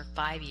casinos for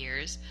 5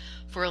 years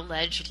for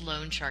alleged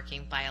loan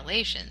sharking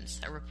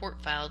violations, a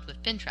report filed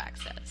with FinTrack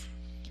says.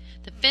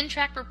 The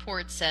FinTrack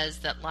report says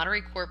that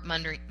Lottery Corp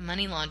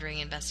money laundering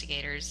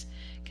investigators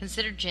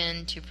considered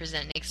Jin to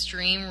present an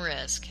extreme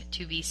risk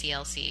to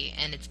BCLC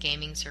and its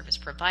gaming service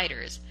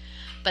providers,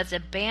 but the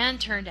ban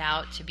turned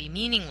out to be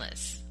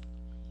meaningless.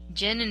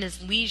 Jin and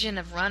his legion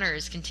of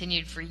runners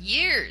continued for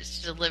years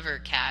to deliver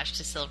cash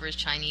to Silver's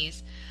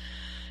Chinese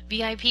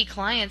VIP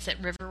clients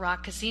at River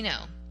Rock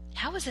Casino.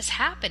 How is this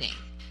happening?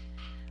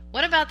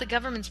 What about the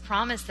government's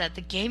promise that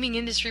the gaming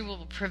industry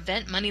will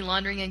prevent money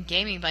laundering in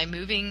gaming by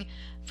moving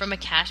from a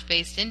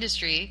cash-based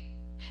industry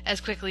as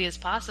quickly as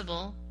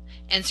possible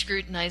and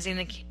scrutinizing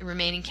the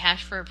remaining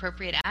cash for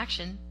appropriate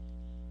action.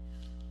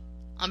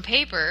 On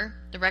paper,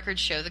 the records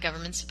show the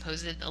government's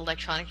supposed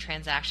electronic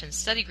transactions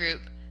study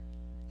group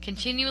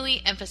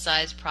continually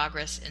emphasized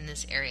progress in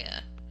this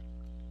area.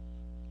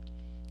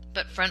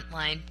 But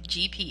frontline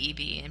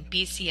GPEB and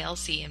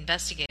BCLC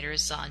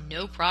investigators saw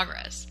no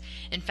progress.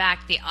 In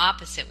fact, the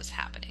opposite was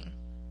happening.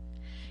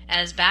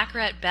 As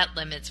baccarat bet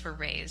limits were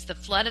raised, the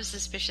flood of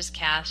suspicious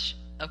cash,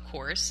 of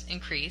course,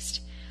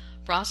 increased.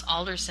 Ross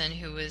Alderson,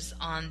 who was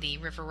on the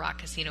River Rock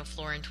Casino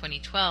floor in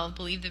 2012,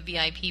 believed the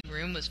VIP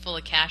room was full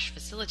of cash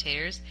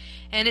facilitators,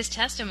 and his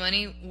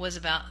testimony was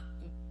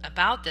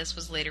about this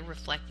was later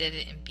reflected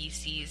in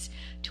BC's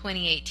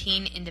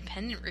 2018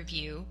 independent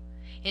review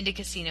into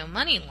casino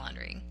money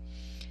laundering.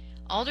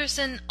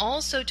 Alderson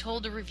also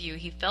told the review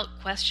he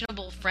felt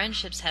questionable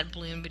friendships had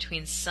bloomed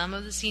between some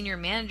of the senior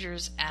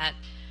managers at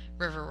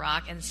River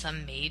Rock and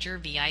some major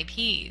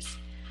VIPs.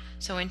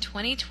 So in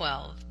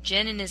 2012,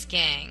 Jin and his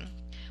gang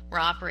were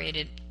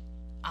operating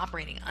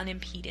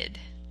unimpeded.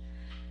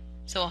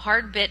 So a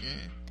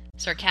hard-bitten,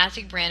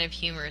 sarcastic brand of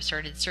humor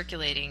started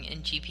circulating in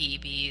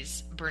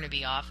GPEB's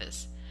Burnaby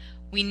office.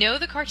 We know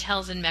the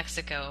cartels in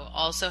Mexico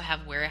also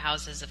have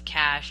warehouses of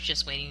cash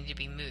just waiting to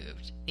be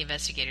moved, the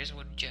investigators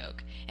would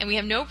joke. And we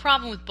have no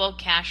problem with bulk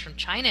cash from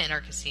China in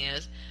our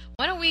casinos.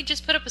 Why don't we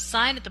just put up a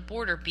sign at the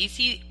border,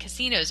 BC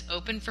casinos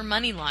open for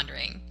money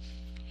laundering?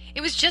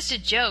 It was just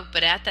a joke,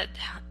 but at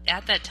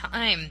that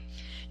time,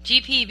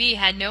 GPEB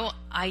had no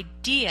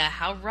idea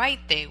how right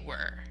they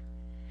were.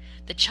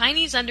 The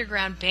Chinese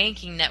underground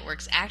banking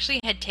networks actually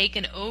had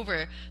taken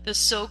over the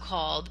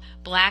so-called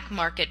black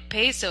market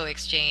peso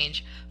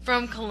exchange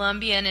from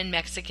Colombian and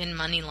Mexican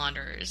money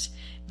launderers.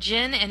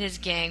 Jin and his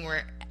gang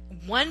were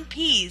one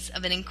piece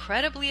of an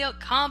incredibly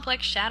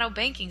complex shadow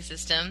banking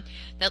system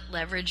that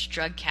leveraged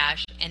drug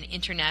cash and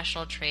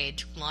international trade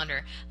to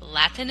launder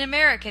Latin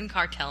American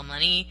cartel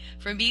money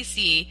from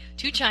BC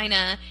to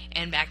China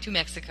and back to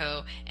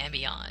Mexico and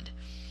beyond.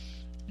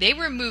 They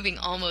were moving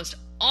almost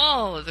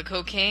all of the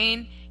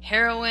cocaine,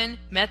 heroin,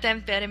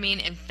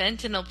 methamphetamine, and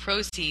fentanyl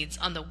proceeds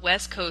on the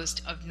west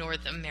coast of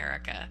North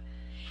America.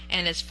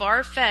 And as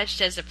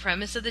far-fetched as the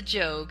premise of the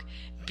joke,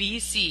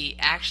 BC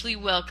actually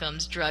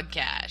welcomes drug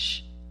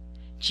cash.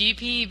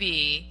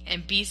 GPEB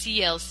and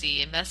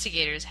BCLC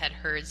investigators had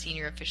heard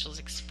senior officials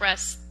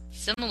express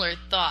similar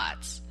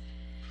thoughts.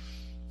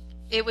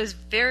 It was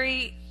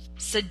very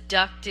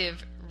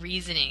seductive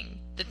reasoning.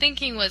 The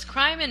thinking was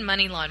crime and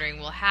money laundering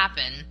will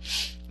happen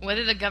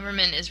whether the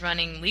government is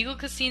running legal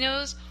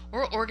casinos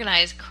or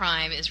organized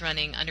crime is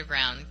running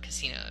underground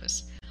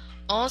casinos.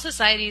 All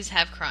societies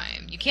have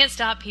crime. You can't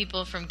stop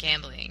people from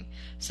gambling.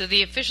 So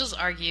the officials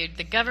argued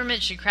the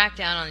government should crack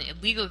down on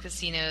illegal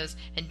casinos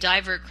and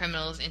divert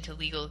criminals into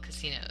legal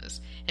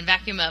casinos and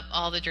vacuum up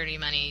all the dirty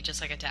money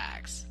just like a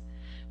tax.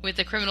 With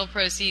the criminal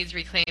proceeds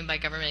reclaimed by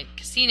government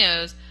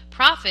casinos,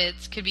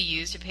 profits could be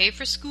used to pay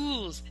for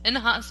schools and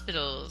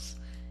hospitals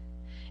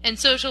and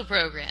social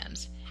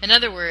programs. In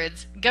other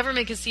words,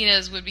 government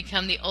casinos would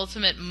become the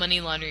ultimate money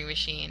laundering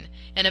machine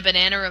and a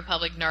banana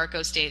republic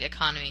narco-state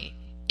economy.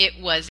 It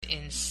was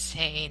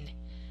insane. ...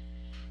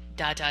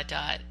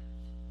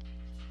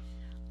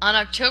 On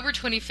October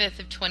 25th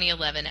of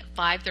 2011 at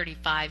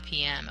 5:35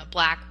 p.m., a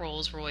black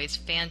Rolls-Royce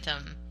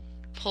Phantom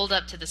pulled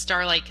up to the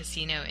Starlight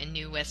Casino in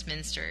New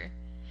Westminster.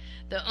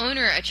 The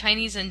owner, a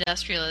Chinese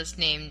industrialist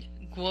named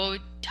Guo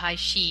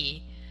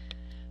Taishi,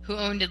 who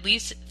owned at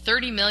least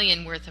 $30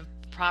 million worth of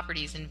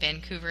properties in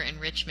Vancouver and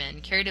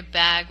Richmond, carried a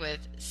bag with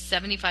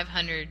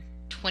 $7,500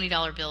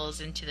 $20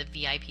 bills into the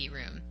VIP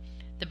room.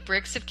 The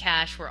bricks of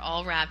cash were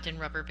all wrapped in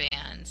rubber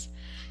bands.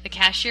 The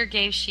cashier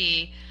gave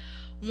Xi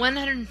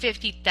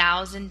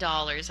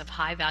 $150,000 of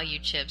high-value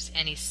chips,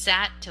 and he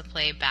sat to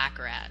play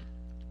baccarat.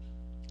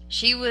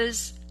 Xi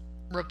was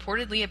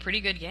reportedly a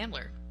pretty good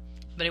gambler,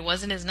 but it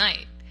wasn't his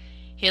night.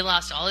 He had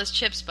lost all his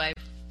chips by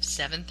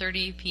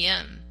 7:30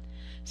 p.m.,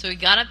 so he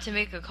got up to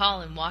make a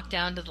call and walked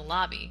down to the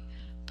lobby.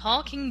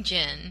 Paul King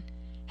Jin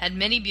had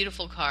many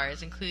beautiful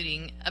cars,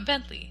 including a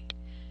Bentley,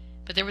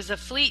 but there was a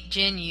fleet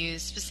Jin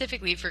used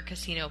specifically for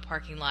casino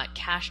parking lot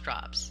cash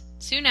drops.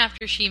 Soon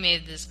after Xi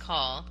made this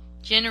call,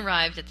 Jin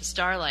arrived at the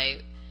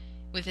Starlight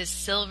with his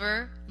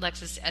silver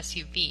Lexus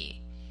SUV.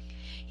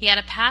 He had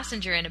a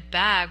passenger and a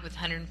bag with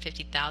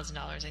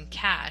 $150,000 in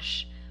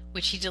cash,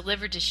 which he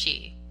delivered to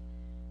Xi.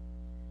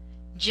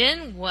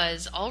 Jin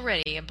was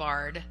already a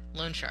barred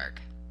loan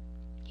shark.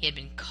 He had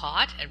been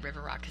caught at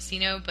River Rock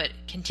Casino, but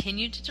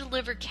continued to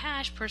deliver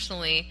cash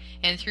personally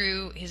and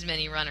through his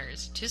many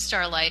runners to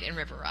Starlight and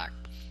River Rock.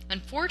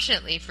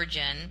 Unfortunately for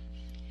Jin,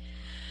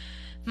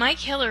 Mike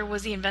Hiller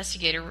was the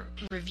investigator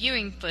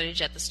reviewing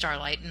footage at the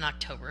Starlight in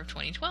October of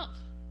 2012.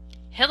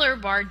 Hiller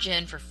barred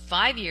Jin for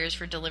 5 years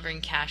for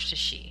delivering cash to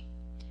Xi.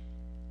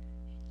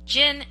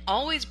 Jin,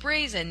 always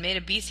brazen, made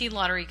a BC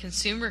Lottery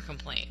consumer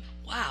complaint.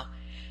 Wow.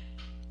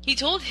 He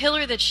told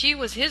Hiller that Xi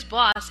was his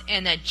boss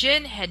and that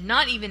Jin had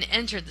not even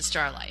entered the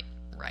Starlight.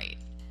 Right.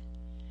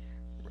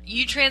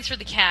 You transferred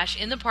the cash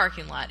in the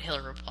parking lot,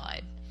 Hiller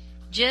replied.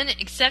 Jin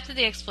accepted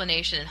the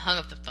explanation and hung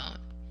up the phone.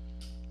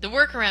 The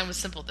workaround was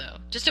simple, though.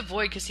 Just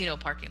avoid casino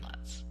parking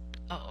lots.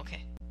 Oh,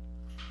 okay.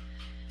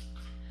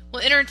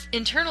 Well,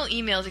 internal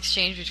emails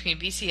exchanged between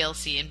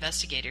BCLC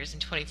investigators in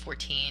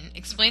 2014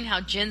 explain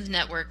how Jin's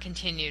network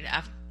continued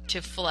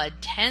to flood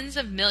tens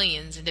of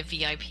millions into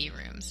VIP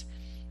rooms.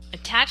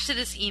 Attached to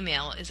this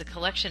email is a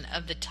collection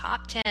of the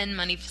top 10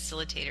 money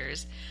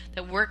facilitators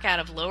that work out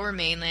of lower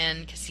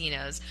mainland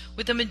casinos,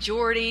 with the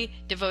majority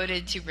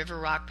devoted to River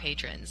Rock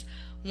patrons.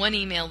 One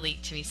email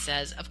leaked to me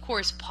says, of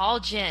course,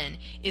 Paul Jin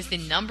is the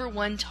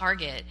 #1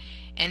 target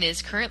and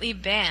is currently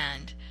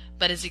banned,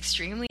 but is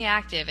extremely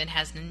active and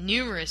has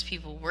numerous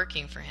people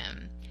working for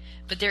him.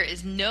 But there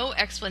is no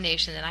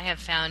explanation that I have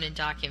found in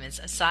documents,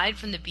 aside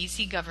from the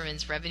BC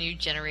government's revenue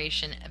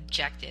generation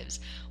objectives,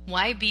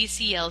 why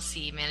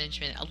BCLC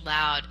management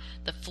allowed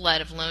the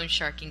flood of loan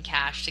sharking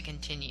cash to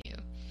continue.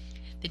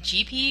 The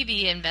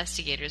GPEB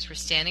investigators were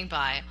standing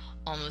by,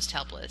 almost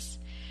helpless.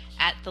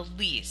 At the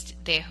least,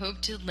 they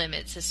hoped to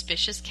limit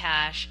suspicious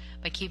cash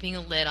by keeping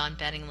a lid on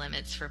betting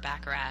limits for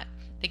Baccarat,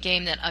 the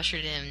game that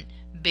ushered in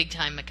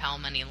big-time Macau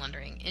money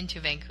laundering into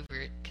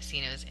Vancouver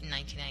casinos in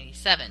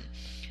 1997,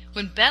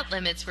 when bet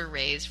limits were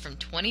raised from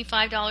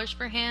 $25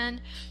 per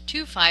hand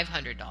to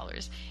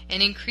 $500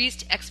 and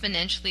increased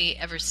exponentially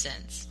ever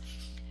since.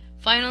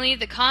 Finally,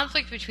 the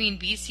conflict between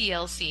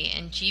BCLC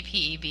and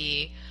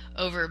GPEB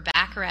over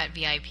Baccarat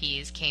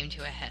VIPs came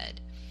to a head.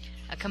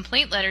 A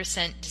complaint letter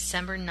sent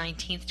December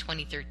 19,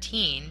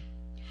 2013,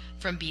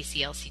 from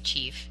BCLC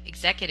Chief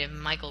Executive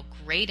Michael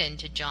Graydon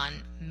to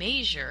John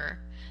Major,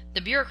 the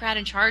bureaucrat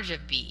in charge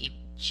of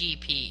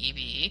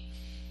GPEB,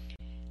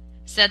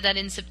 said that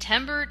in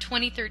September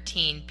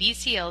 2013,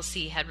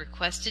 BCLC had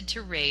requested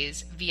to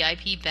raise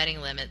VIP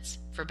betting limits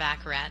for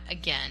Baccarat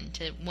again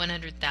to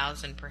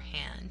 $100,000 per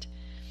hand,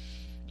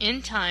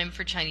 in time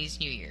for Chinese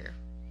New Year.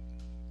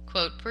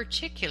 Quote,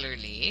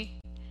 particularly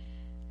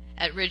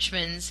at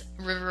Richmond's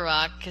River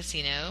Rock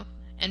Casino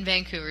and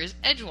Vancouver's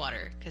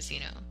Edgewater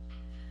Casino.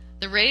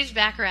 The raised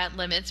Baccarat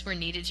limits were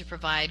needed to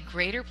provide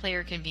greater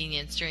player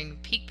convenience during the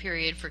peak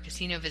period for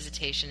casino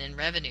visitation and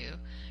revenue,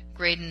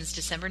 Graydon's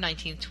December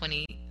 19,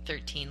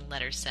 2013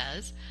 letter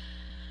says.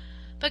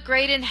 But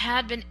Graydon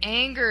had been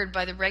angered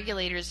by the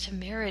regulators'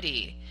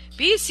 temerity.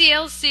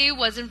 BCLC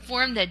was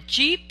informed that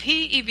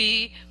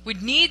GPEB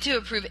would need to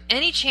approve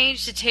any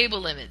change to table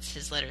limits,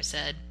 his letter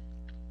said.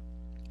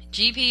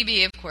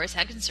 GPEB, of course,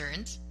 had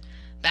concerns.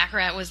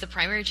 Baccarat was the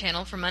primary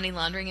channel for money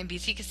laundering in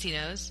BC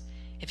casinos.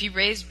 If you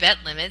raised bet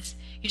limits,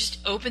 you just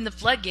opened the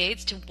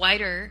floodgates to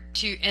wider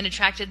and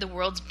attracted the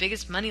world's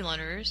biggest money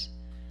launderers.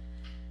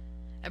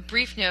 A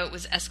brief note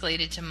was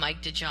escalated to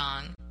Mike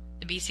DeJong,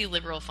 the BC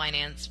Liberal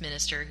Finance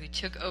Minister who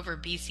took over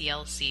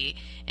BCLC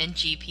and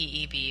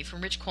GPEB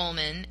from Rich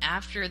Coleman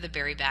after the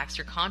Barry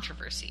Baxter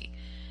controversy.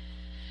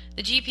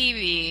 The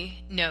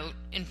GPEB note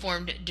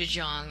informed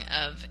DeJong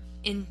of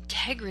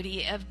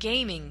integrity of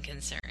gaming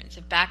concerns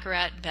if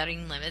Baccarat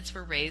betting limits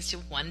were raised to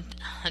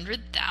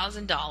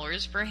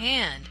 $100,000 per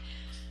hand.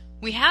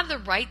 We have the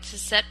right to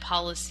set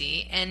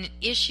policy and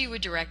issue a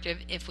directive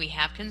if we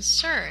have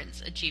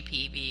concerns, a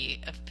GPEB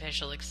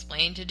official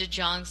explained to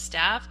DeJong's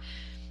staff.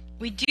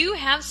 We do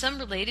have some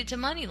related to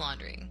money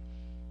laundering.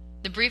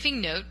 The briefing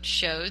note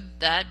showed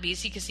that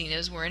BC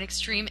casinos were an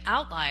extreme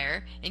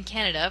outlier in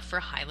Canada for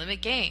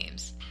high-limit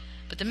games.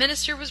 But the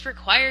minister was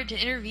required to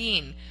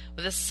intervene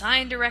with a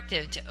signed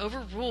directive to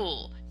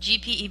overrule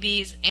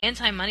GPEB's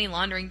anti-money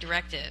laundering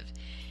directive,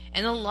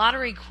 and the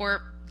Lottery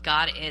Corp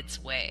got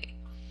its way.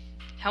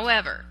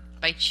 However,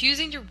 by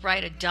choosing to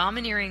write a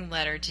domineering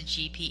letter to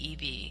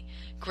GPEB,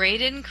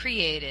 Graydon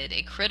created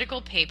a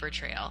critical paper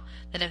trail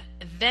that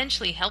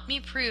eventually helped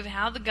me prove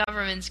how the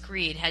government's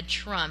greed had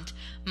trumped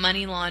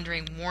money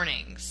laundering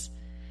warnings.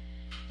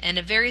 And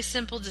a very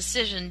simple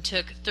decision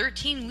took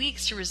 13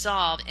 weeks to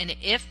resolve, and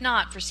if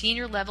not for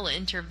senior level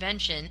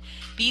intervention,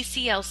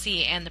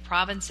 BCLC and the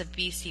province of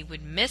BC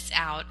would miss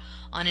out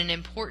on an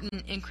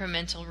important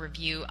incremental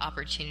review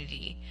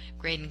opportunity,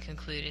 Graydon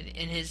concluded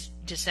in his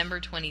December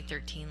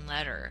 2013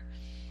 letter.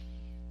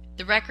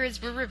 The records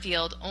were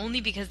revealed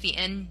only because the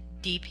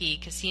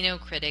NDP casino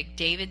critic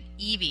David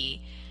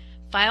Eby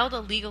filed a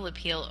legal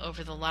appeal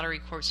over the Lottery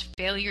Corp's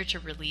failure to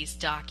release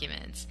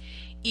documents.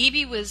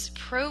 Eby was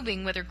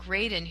probing whether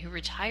Graydon, who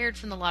retired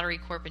from the Lottery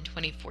Corp in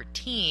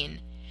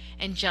 2014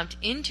 and jumped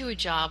into a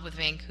job with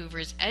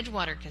Vancouver's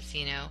Edgewater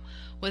Casino,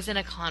 was in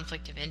a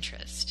conflict of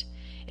interest.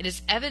 It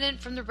is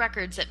evident from the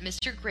records that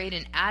Mr.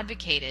 Graydon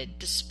advocated,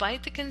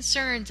 despite the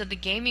concerns of the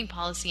Gaming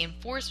Policy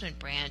Enforcement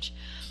Branch,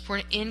 for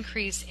an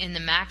increase in the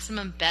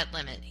maximum bet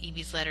limit,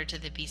 Eby's letter to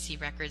the BC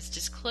Records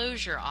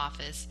Disclosure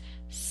Office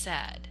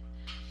said.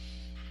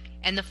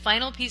 And the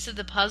final piece of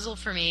the puzzle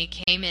for me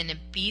came in a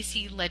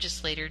BC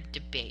legislature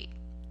debate.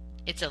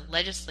 It's a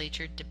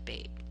legislature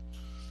debate.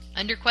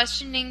 Under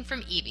questioning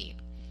from Eby,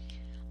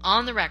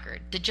 on the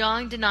record,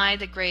 DeJong denied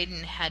that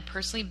Graydon had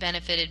personally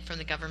benefited from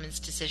the government's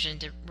decision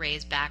to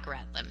raise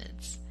Baccarat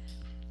limits.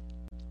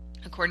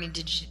 According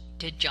to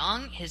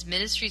DeJong, his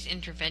ministry's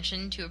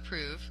intervention to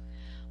approve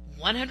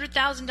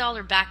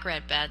 $100,000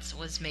 Baccarat bets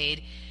was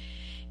made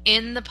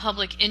in the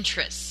public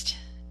interest.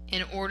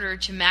 in order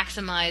to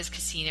maximize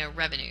casino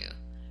revenue.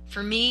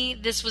 For me,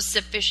 this was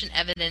sufficient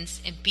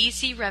evidence, and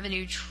BC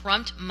revenue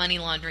trumped money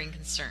laundering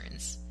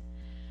concerns.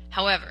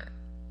 However,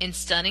 in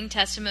stunning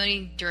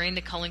testimony during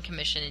the Cullen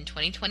Commission in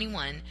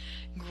 2021,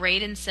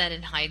 Graydon said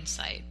in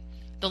hindsight,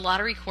 the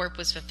Lottery Corp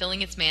was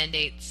fulfilling its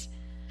mandates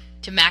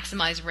to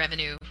maximize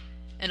revenue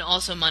and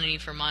also money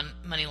for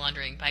money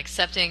laundering by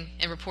accepting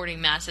and reporting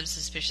massive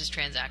suspicious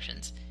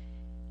transactions.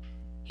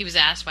 He was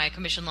asked by a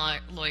commission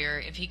lawyer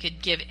if he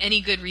could give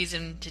any good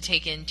reason to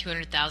take in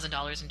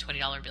 $200,000 in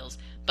 $20 bills,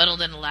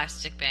 bundled in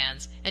elastic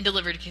bands, and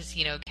delivered a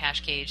casino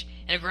cash cage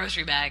and a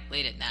grocery bag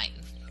late at night.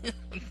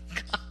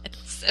 God,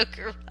 so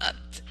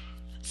corrupt.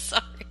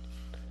 Sorry.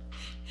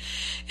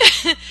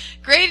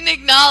 Graydon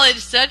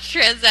acknowledged such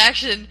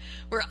transactions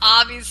were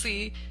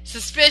obviously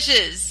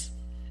suspicious.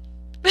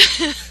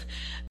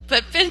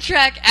 But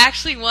FinTrack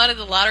actually wanted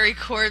the Lottery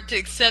Corp to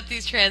accept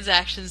these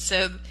transactions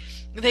so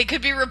they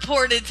could be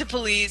reported to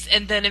police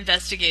and then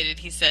investigated,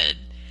 he said.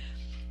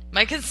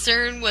 My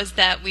concern was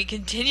that we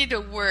continue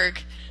to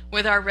work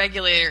with our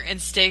regulator and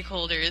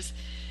stakeholders,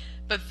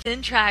 but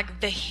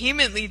FinTrack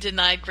vehemently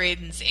denied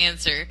Graydon's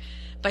answer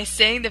by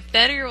saying the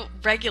federal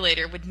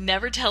regulator would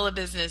never tell a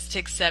business to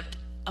accept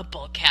a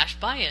bulk cash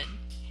buy-in.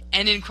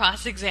 And in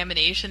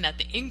cross-examination at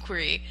the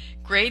inquiry,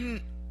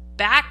 Graydon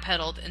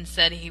backpedaled and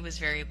said he was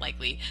very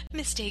likely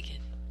mistaken.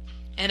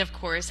 And of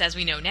course, as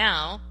we know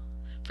now,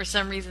 for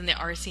some reason the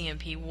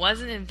RCMP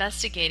wasn't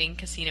investigating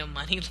casino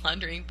money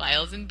laundering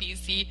files in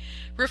BC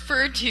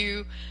referred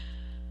to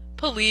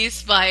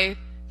police by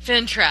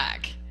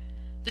FinTrack.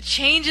 The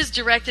changes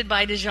directed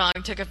by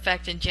DeJong took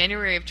effect in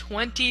January of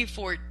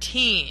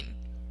 2014,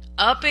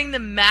 upping the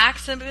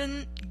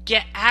maximum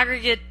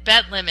aggregate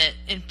bet limit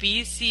in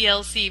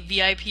BCLC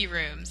VIP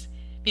rooms,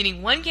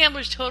 meaning one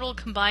gambler's total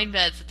combined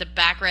bets at the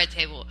baccarat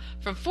table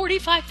from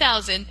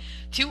 45,000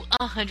 to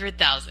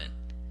 100,000.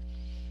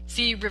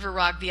 See River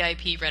Rock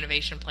VIP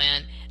renovation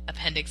plan,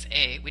 Appendix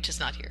A, which is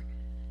not here.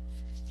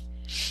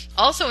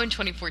 Also in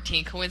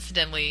 2014,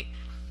 coincidentally,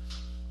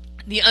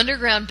 the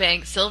underground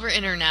bank Silver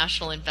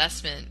International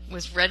Investment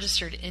was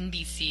registered in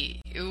BC.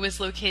 It was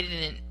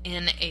located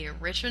in a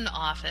Richmond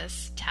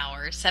office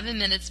tower 7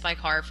 minutes by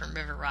car from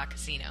River Rock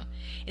Casino.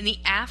 In the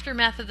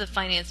aftermath of the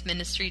Finance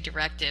Ministry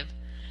directive,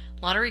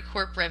 Lottery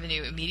Corp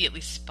revenue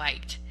immediately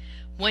spiked.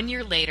 1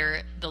 year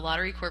later, the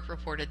Lottery Corp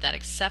reported that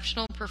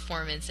exceptional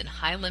performance in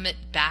high-limit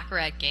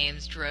baccarat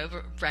games drove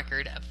a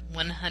record of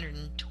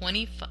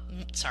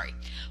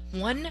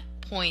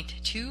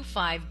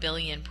 $1.25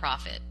 billion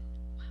profit.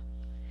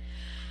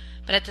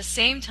 But at the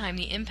same time,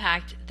 the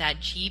impact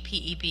that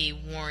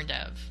GPEB warned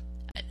of,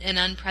 an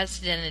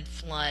unprecedented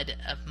flood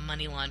of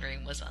money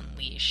laundering, was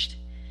unleashed.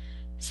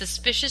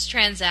 Suspicious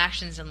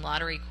transactions in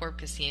Lottery Corp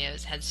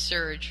casinos had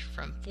surged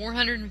from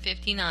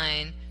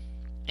 459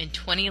 in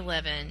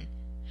 2011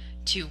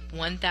 to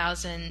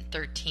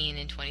 1,013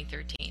 in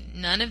 2013.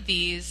 None of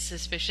these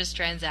suspicious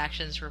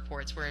transactions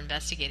reports were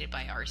investigated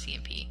by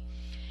RCMP.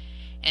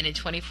 And in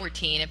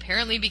 2014,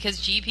 apparently because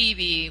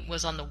GPEB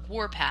was on the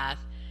warpath,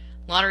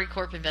 Lottery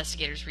Corp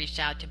investigators reached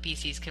out to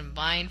BC's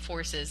Combined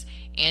Forces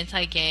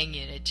Anti-Gang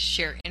Unit to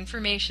share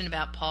information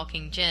about Paul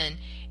King Gin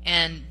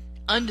and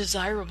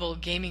undesirable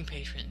gaming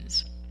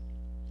patrons.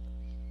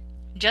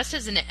 Just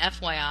as an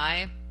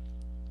FYI,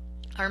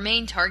 our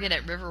main target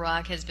at River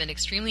Rock has been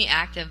extremely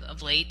active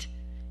of late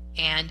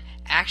and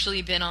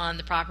actually been on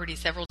the property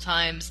several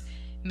times,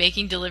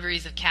 making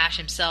deliveries of cash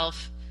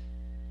himself.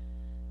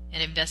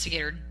 And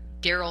investigator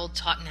Daryl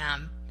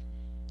Tottenham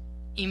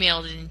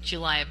emailed in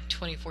July of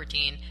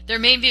 2014. Their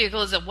main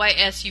vehicle is a white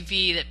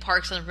SUV that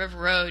parks on the River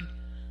Road,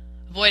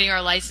 avoiding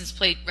our license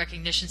plate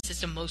recognition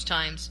system most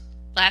times.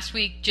 Last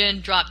week,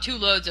 Jen dropped 2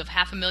 loads of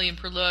 $500,000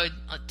 per load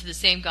to the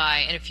same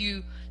guy, and a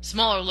few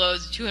smaller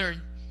loads of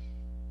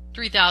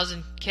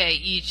 $203,000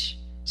 each,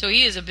 so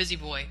he is a busy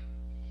boy.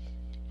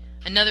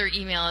 Another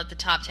email at the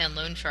top 10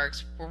 loan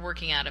sharks were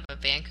working out of a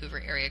Vancouver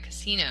area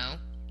casino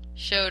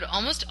showed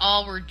almost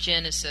all were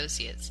Jen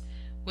associates,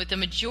 with the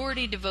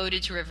majority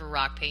devoted to River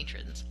Rock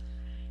patrons.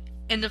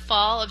 In the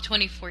fall of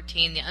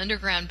 2014, the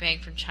underground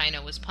bank from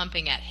China was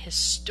pumping at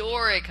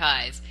historic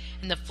highs,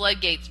 and the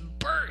floodgates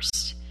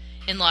burst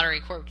in Lottery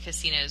Corp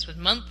casinos, with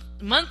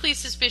monthly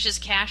suspicious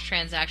cash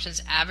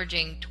transactions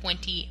averaging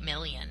 20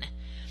 million.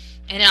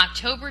 And in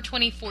October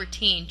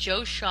 2014,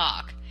 Joe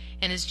Schock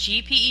and his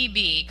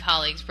GPEB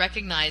colleagues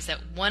recognized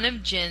that one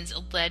of Jin's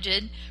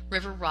alleged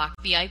River Rock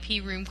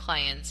VIP room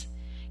clients,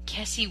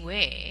 Kessie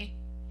Wei,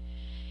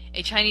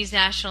 a Chinese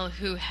national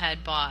who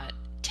had bought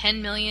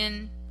 10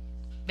 million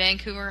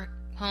Vancouver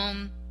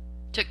home,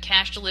 took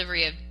cash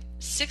delivery of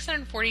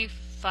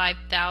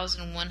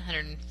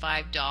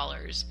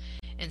 $645,105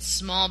 in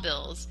small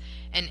bills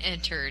and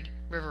entered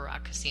River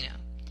Rock Casino.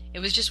 It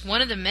was just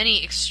one of the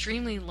many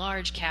extremely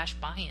large cash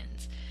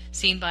buy-ins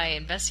seen by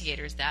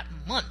investigators that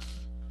month.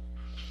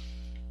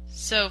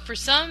 So for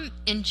some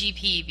in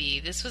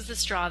GPEB, this was the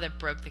straw that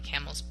broke the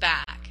camel's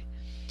back.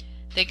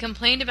 They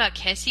complained about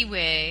Kessie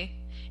Wei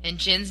and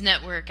Jin's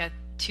network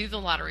to the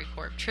Lottery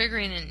Corp,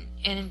 triggering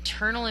an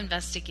internal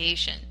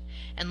investigation.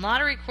 and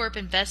Lottery Corp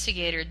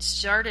investigators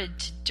started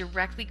to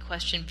directly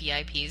question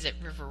VIPs at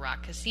River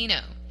Rock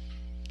Casino.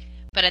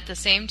 But at the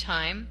same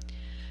time,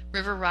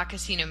 River Rock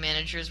Casino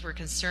managers were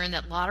concerned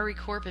that Lottery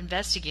Corp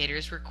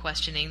investigators were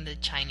questioning the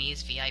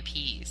Chinese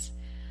VIPs.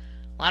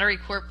 Lottery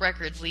Corp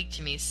records leaked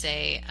to me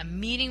say a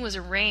meeting was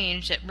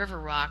arranged at River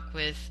Rock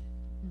with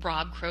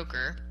Rob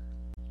Croker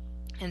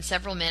and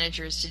several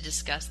managers to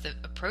discuss the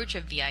approach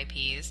of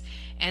VIPs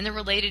and the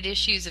related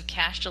issues of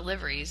cash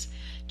deliveries,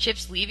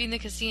 chips leaving the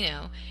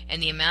casino,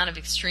 and the amount of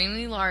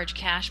extremely large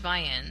cash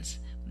buy-ins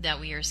that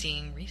we are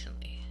seeing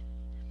recently.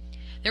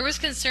 There was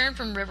concern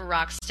from River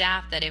Rock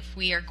staff that if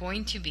we are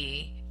going to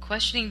be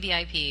questioning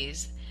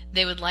VIPs,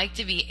 they would like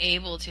to be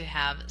able to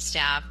have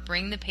staff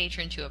bring the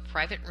patron to a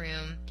private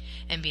room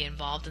and be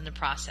involved in the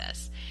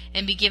process,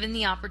 and be given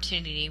the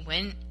opportunity,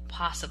 when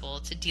possible,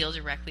 to deal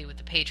directly with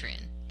the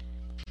patron.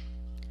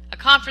 A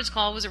conference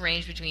call was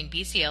arranged between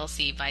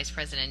BCLC Vice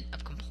President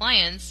of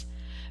Compliance,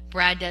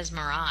 Brad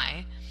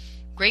Desmarais,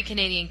 Great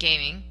Canadian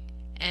Gaming,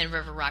 and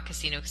River Rock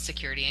Casino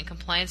Security and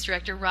Compliance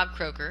Director Rob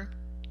Croker,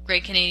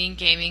 Great Canadian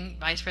Gaming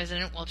Vice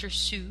President Walter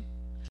Sue,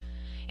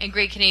 and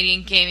Great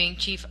Canadian Gaming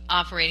Chief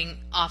Operating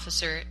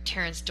Officer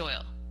Terrence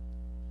Doyle.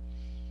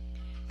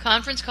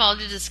 Conference call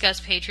to discuss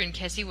patron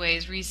Kessie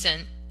Wei's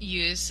recent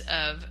use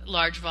of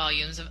large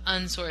volumes of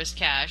unsourced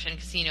cash and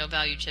casino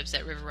value chips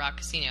at River Rock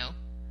Casino,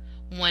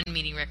 one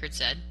meeting record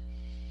said.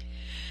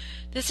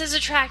 This has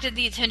attracted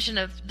the attention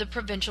of the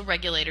provincial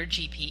regulator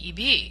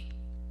GPEB.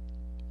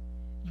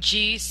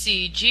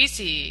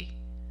 GCGC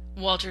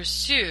Walter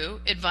Sue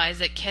advised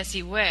that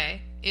Kessie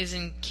Wei is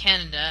in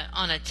Canada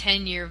on a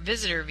 10-year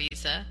visitor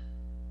visa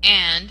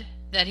and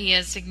that he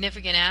has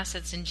significant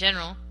assets in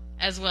general,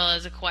 as well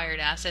as acquired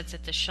assets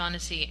at the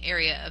Shaughnessy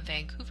area of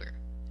Vancouver.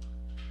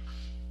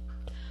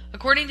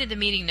 According to the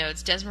meeting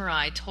notes,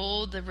 Desmarais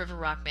told the River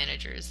Rock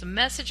managers the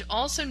message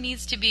also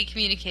needs to be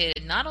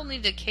communicated not only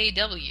to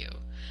KW,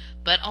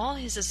 but all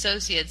his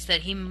associates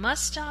that he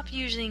must stop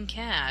using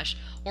cash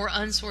or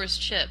unsourced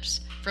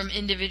chips from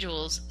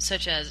individuals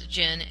such as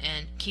Jin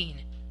and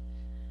Keen.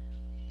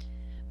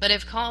 But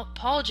if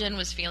Paul Jin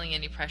was feeling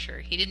any pressure,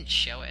 he didn't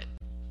show it.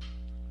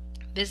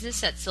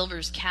 Business at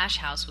Silver's Cash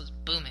House was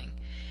booming,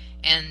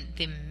 and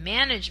the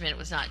management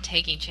was not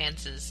taking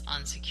chances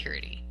on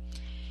security.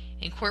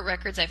 In court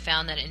records, I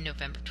found that in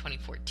November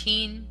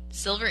 2014,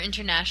 Silver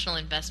International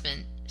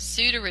Investment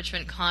sued a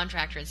Richmond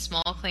contractor in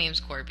small claims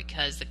court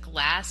because the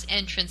glass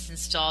entrance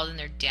installed in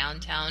their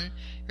downtown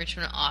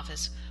Richmond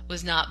office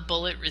was not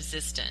bullet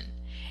resistant,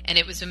 and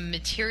it was a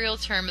material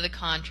term of the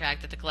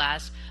contract that the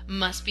glass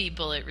must be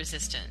bullet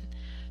resistant.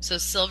 So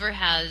Silver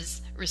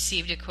has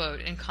received a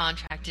quote and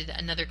contracted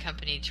another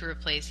company to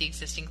replace the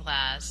existing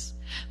glass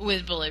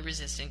with bullet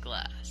resistant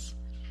glass.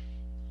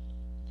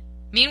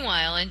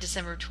 Meanwhile, in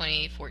December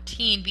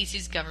 2014,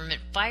 BC's government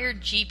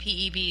fired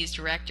GPEB's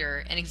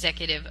director and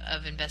executive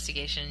of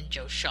investigation,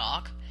 Joe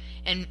Schock,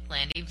 and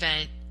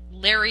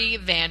Larry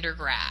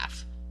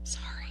Vandergraaf.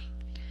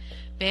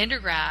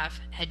 Vandergraaf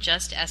had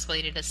just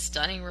escalated a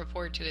stunning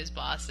report to his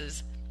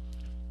bosses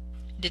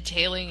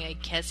detailing a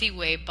Kessie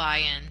Wei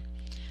buy-in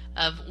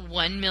of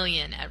 $1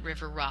 million at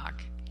River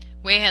Rock.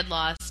 Wei had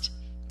lost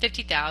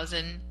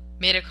 $50,000,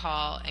 made a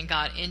call, and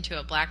got into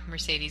a black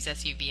Mercedes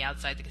SUV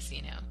outside the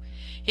casino.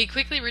 He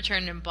quickly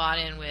returned and bought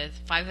in with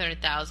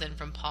 $500,000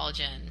 from Paul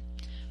Jin,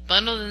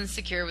 bundled and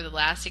secured with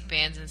elastic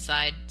bands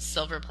inside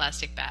silver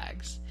plastic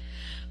bags.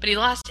 But he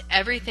lost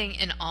everything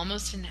in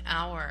almost an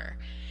hour,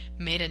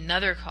 made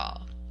another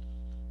call,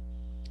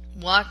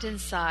 walked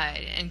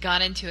inside, and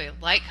got into a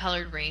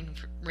light-colored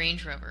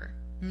Range Rover.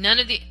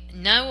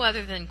 No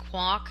other than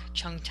Kwok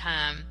Chung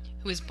Tam,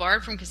 who was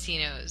barred from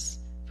casinos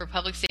for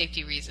public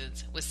safety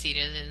reasons, was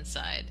seated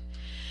inside.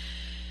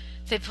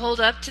 They pulled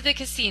up to the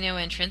casino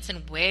entrance,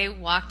 and Wei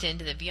walked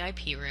into the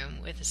VIP room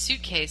with a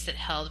suitcase that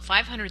held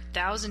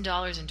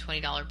 $500,000 in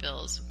 $20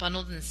 bills,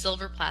 bundled in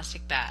silver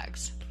plastic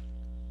bags.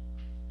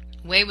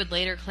 Wei would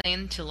later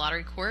claim to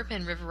Lottery Corp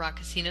and River Rock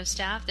Casino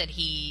staff that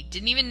he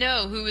didn't even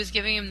know who was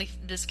giving him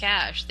this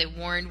cash. They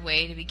warned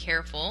Wei to be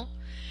careful.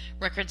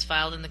 Records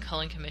filed in the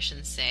Cullen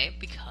Commission say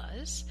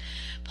because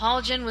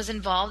Paul Jin was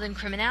involved in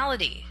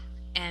criminality,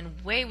 and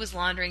Wei was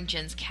laundering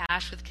Jin's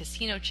cash with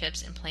casino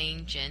chips and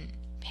paying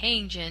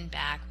Jin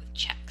back with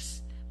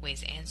checks.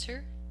 Wei's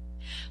answer?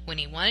 When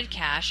he wanted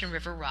cash in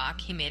River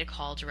Rock, he made a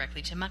call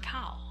directly to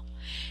Macau,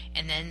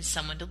 and then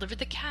someone delivered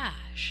the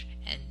cash,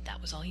 and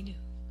that was all he knew.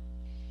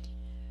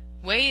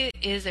 Wei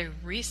is a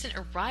recent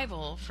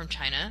arrival from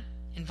China,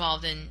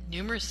 involved in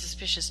numerous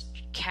suspicious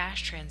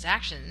cash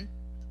transactions,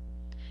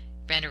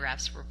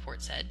 Vandergraaf's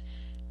report said.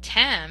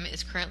 Tam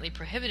is currently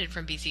prohibited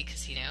from BC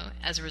Casino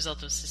as a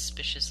result of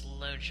suspicious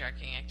loan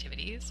sharking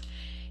activities.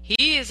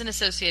 He is an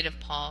associate of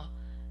Paul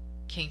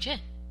King Jin.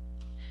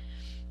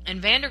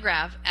 And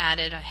Vandergraaf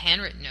added a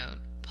handwritten note.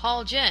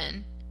 Paul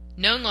Jin,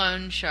 known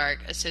loan shark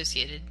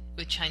associated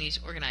with Chinese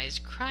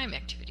organized crime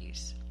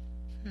activities.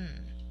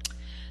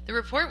 The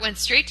report went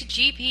straight to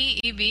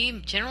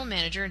GPEB General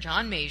Manager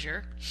John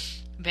Major.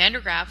 Van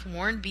der Graaf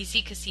warned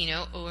BC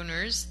casino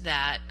owners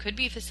that could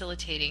be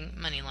facilitating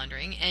money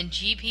laundering, and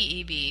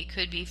GPEB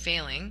could be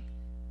failing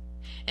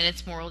in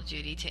its moral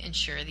duty to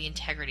ensure the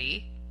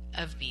integrity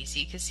of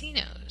BC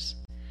casinos.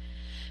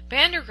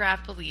 Van der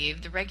Graaf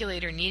believed the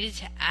regulator needed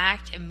to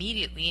act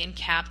immediately and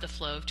cap the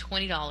flow of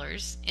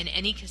 $20 in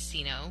any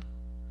casino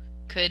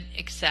could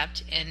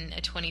accept in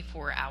a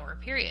 24-hour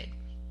period.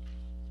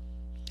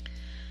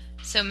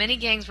 So many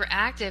gangs were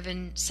active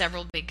in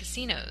several big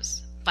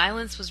casinos.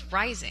 Violence was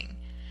rising.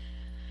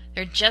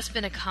 There had just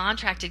been a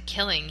contracted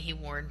killing, he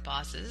warned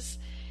bosses,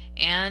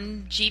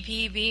 and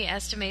GPEB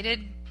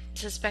estimated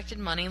suspected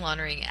money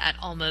laundering at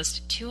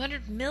almost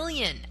 $200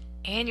 million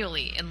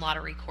annually in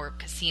Lottery Corp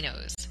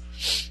casinos.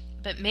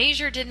 But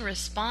Major didn't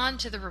respond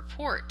to the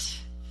report.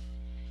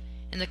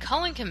 In the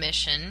Cullen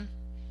Commission,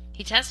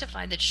 he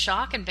testified that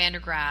Schock and Van der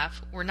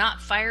Graaf were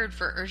not fired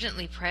for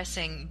urgently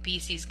pressing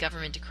BC's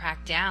government to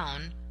crack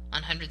down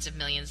on hundreds of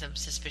millions of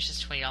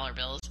suspicious $20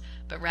 bills,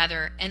 but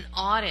rather an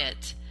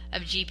audit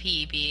of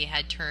GPEB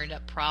had turned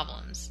up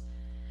problems.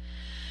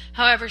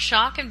 However,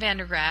 Schock and Van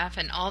der Graaf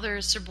and all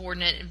their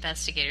subordinate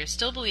investigators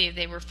still believe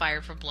they were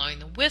fired for blowing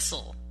the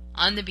whistle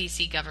on the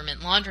BC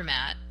government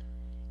laundromat,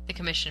 the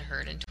commission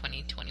heard in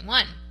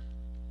 2021.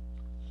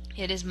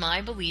 It is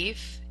my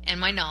belief and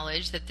my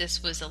knowledge that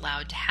this was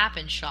allowed to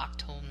happen, Schock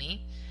told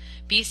me.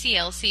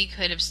 BCLC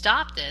could have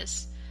stopped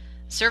this.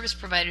 Service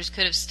providers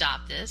could have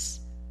stopped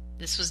this.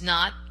 This was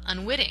not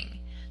unwitting.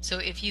 So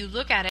if you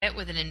look at it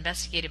with an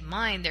investigative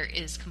mind, there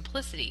is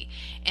complicity.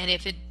 And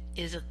if it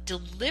is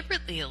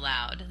deliberately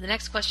allowed, the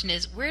next question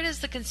is, where does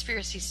the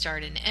conspiracy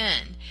start and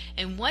end?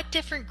 And what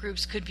different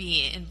groups could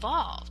be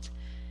involved?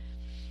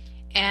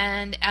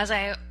 And as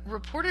I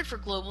reported for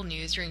Global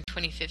News during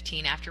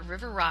 2015, after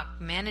River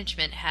Rock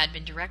management had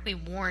been directly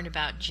warned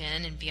about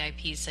gin and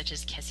VIPs such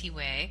as Kessie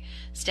Way,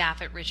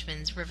 staff at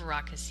Richmond's River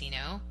Rock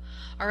Casino,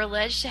 are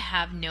alleged to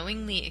have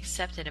knowingly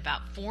accepted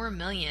about $4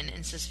 million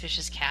in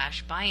suspicious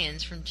cash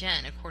buy-ins from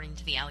gin, according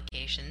to the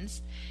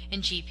allegations in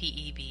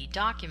GPEB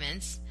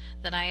documents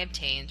that I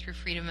obtained through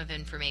Freedom of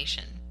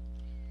Information.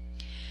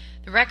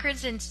 The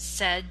records in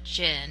said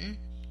gin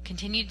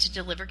continued to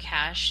deliver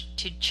cash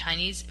to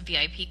Chinese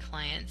VIP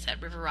clients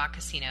at River Rock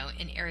Casino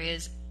in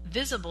areas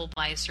visible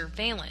by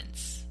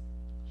surveillance.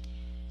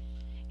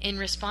 In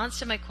response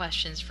to my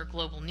questions for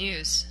Global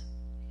News,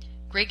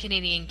 Great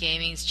Canadian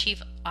Gaming's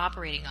Chief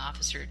Operating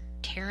Officer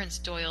Terrence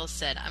Doyle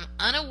said, "I'm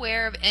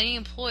unaware of any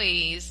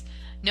employees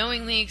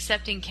knowingly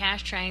accepting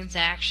cash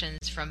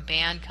transactions from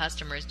banned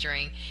customers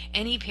during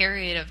any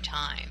period of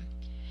time."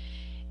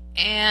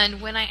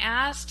 And when I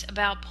asked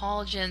about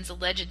Paul Gin's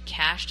alleged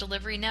cash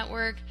delivery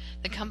network,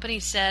 the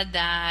company said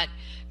that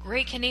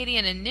Great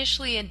Canadian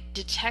initially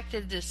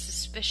detected this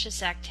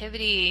suspicious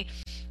activity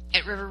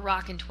at River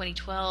Rock in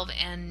 2012,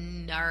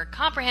 and our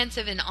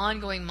comprehensive and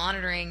ongoing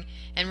monitoring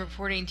and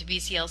reporting to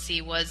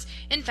BCLC was,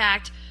 in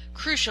fact,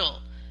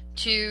 crucial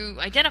to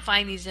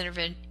identifying these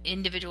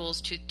individuals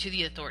to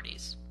the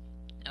authorities.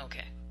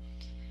 Okay.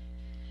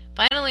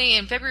 Finally,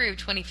 in February of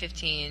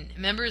 2015,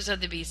 members of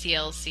the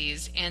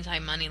BCLC's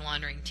anti-money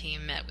laundering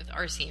team met with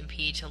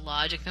RCMP to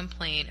lodge a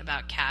complaint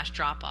about cash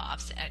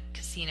drop-offs at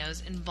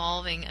casinos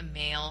involving a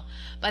male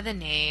by the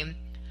name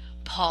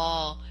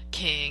Paul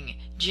King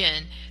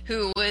Jin,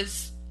 who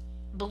was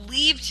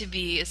believed to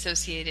be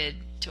associated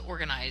to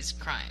organized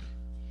crime.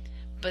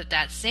 But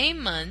that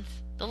same month,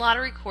 the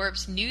Lottery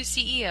Corp's new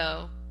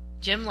CEO,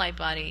 Jim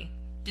Lightbody,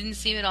 didn't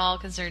seem at all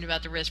concerned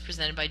about the risk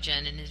presented by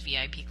Jin and his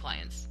VIP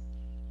clients.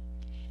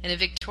 In a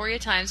Victoria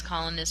Times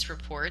columnist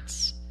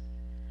reports,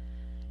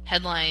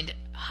 headlined,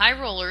 "High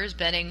Rollers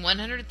betting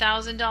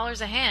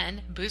 $100,000 a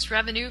hand boost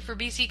revenue for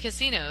BC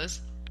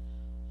casinos."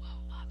 Whoa,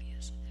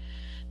 obvious.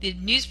 The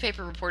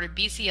newspaper reported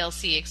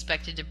BCLC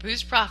expected to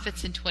boost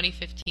profits in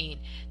 2015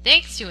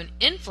 thanks to an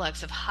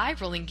influx of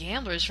high-rolling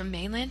gamblers from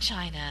mainland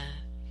China.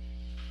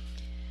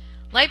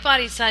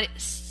 Lightbody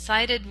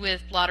sided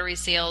with lottery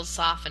sales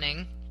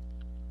softening.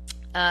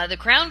 The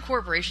Crown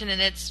Corporation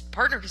and its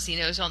partner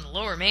casinos on the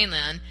Lower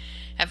Mainland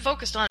have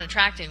focused on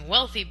attracting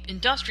wealthy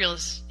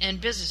industrialists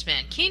and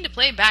businessmen keen to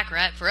play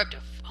baccarat for up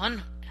to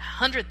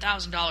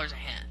 $100,000 a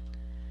hand.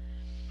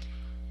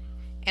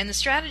 And the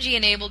strategy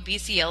enabled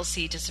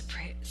BCLC to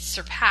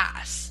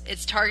surpass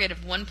its target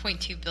of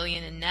 $1.2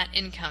 billion in net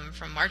income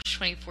from March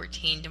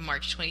 2014 to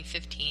March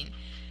 2015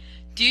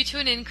 due to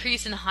an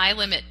increase in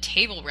high-limit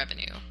table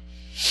revenue.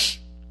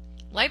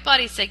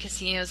 Lightbody said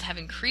casinos have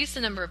increased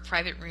the number of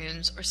private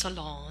rooms or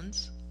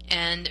salons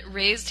and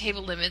raised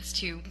table limits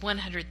to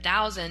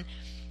 $100,000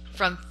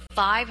 from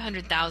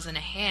 $500,000 a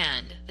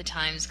hand, the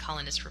Times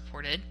columnist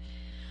reported.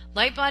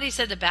 Lightbody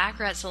said the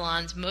baccarat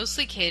salons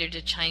mostly catered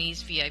to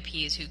Chinese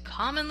VIPs who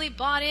commonly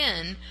bought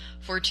in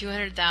for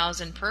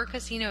 $200,000 per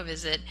casino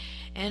visit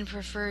and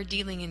prefer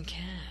dealing in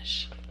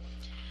cash.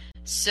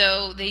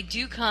 So they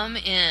do come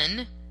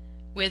in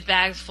with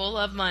bags full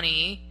of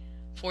money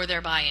for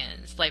their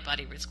buy-ins,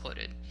 Lightbody was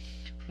quoted.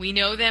 "We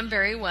know them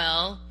very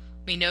well.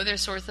 We know their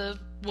source of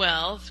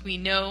wealth. We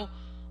know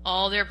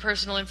all their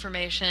personal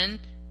information.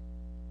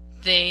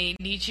 they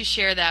need to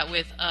share that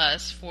with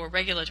us for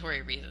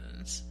regulatory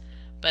reasons.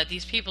 But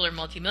these people are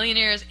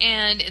multimillionaires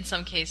and, in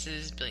some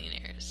cases,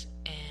 billionaires.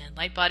 And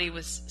Lightbody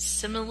was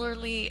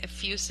similarly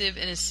effusive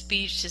in his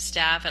speech to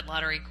staff at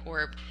Lottery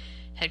Corp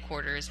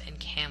headquarters in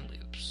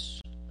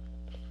Kamloops.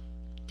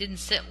 Didn't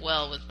sit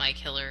well with Mike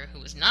Hiller, who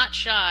was not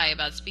shy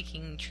about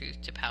speaking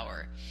truth to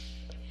power.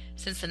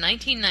 Since the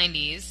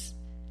 1990s,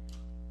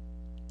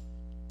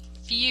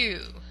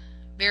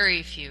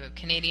 very few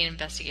Canadian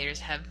investigators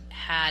have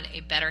had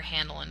a better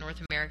handle on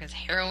North America's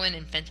heroin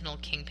and fentanyl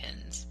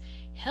kingpins.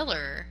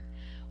 Hiller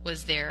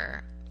was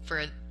there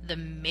for the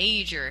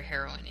major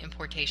heroin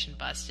importation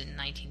bust in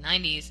the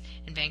 1990s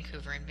in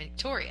Vancouver and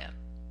Victoria.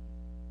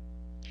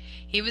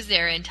 He was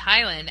there in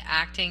Thailand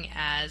acting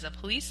as a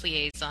police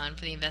liaison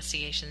for the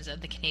investigations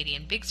of the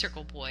Canadian Big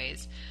Circle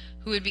boys,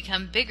 who had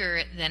become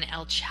bigger than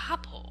El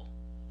Chapo.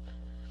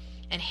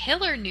 And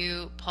Hiller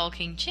knew Paul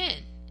King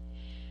Jin.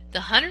 The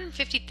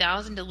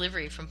 150,000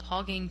 delivery from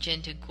Paul King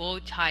Jin to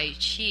Guo Tai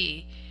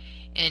Chi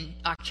in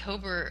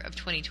October of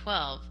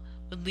 2012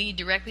 would lead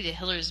directly to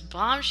Hiller's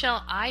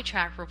bombshell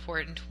eye-track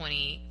report in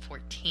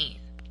 2014.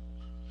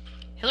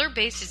 Hiller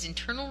based his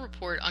internal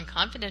report on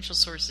confidential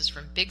sources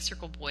from Big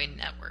Circle Boy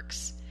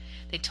networks.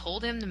 They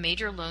told him the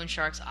major loan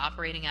sharks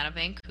operating out of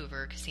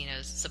Vancouver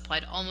casinos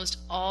supplied almost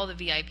all the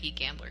VIP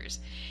gamblers,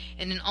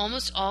 and in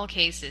almost all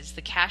cases,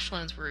 the cash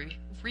loans were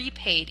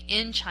repaid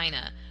in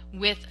China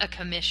with a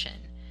commission,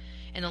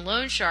 and the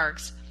loan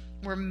sharks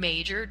were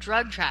major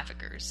drug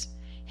traffickers.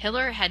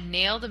 Hiller had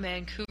nailed the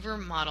Vancouver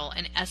model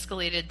and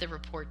escalated the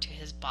report to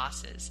his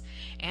bosses.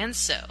 And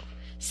so,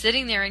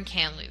 sitting there in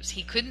Kamloops,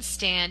 he couldn't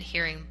stand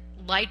hearing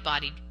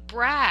Lightbody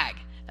brag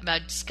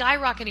about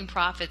skyrocketing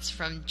profits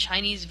from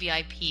Chinese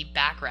VIP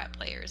baccarat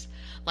players.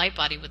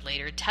 Lightbody would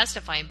later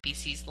testify in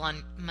BC's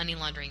money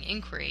laundering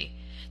inquiry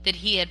that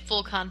he had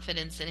full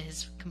confidence in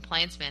his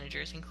compliance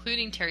managers,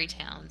 including Terry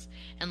Towns,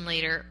 and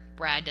later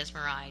Brad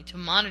Desmarais, to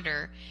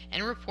monitor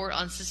and report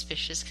on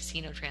suspicious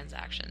casino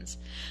transactions.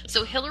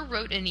 So Hiller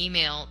wrote an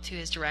email to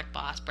his direct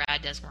boss,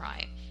 Brad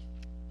Desmarais,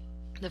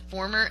 the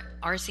former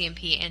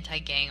RCMP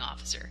anti-gang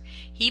officer.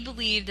 He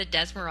believed that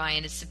Desmarais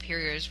and his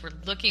superiors were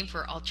looking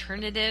for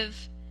alternative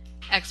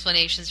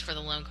explanations for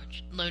the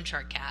loan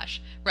shark cash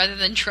rather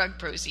than drug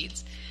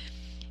proceeds.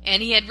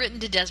 And he had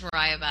written to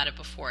Desmarais about it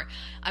before.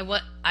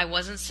 I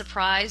wasn't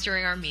surprised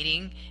during our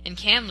meeting in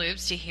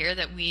Kamloops to hear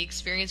that we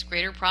experienced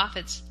greater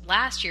profits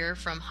last year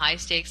from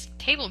high-stakes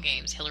table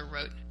games, Hiller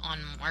wrote on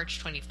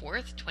March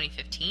 24th,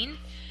 2015.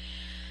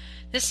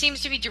 This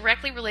seems to be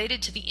directly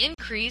related to the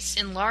increase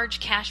in large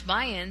cash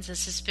buy-ins and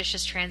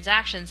suspicious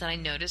transactions that I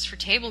noticed for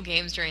table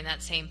games during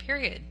that same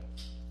period.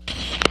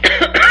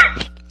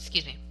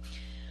 Excuse me.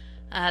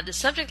 The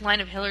subject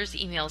line of Hiller's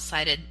email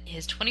cited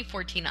his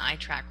 2014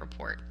 iTrack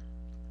report.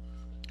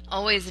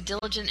 Always a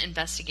diligent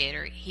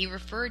investigator, he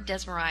referred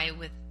Desmarais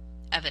with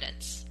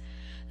evidence.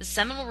 The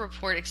seminal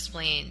report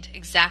explained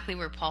exactly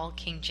where Paul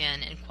King Jin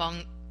and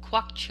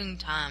Kwok Chung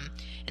Tam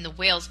and the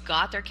whales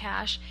got their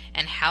cash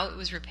and how it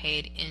was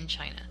repaid in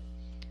China.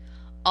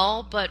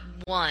 All but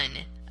one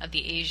of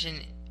the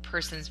Asian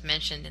persons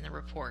mentioned in the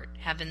report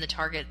have been the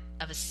target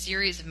of a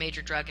series of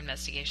major drug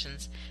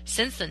investigations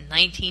since the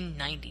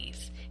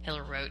 1990s,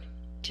 Hiller wrote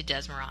to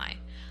Desmarais.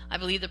 I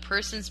believe the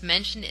persons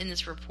mentioned in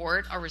this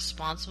report are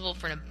responsible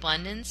for an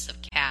abundance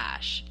of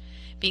cash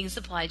being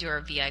supplied to our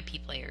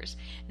VIP players.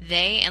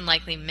 They, and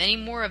likely many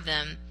more of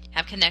them,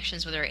 have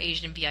connections with our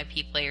Asian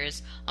VIP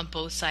players on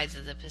both sides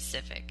of the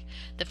Pacific.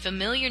 The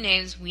familiar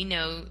names we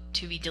know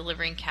to be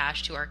delivering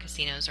cash to our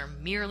casinos are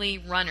merely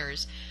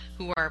runners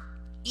who are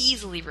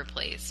easily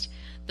replaced.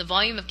 The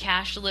volume of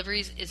cash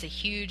deliveries is a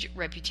huge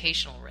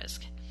reputational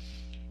risk.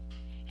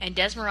 And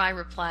Desmarais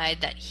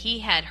replied that he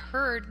had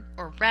heard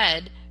or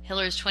read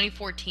Hiller's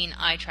 2014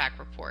 iTrack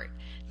report.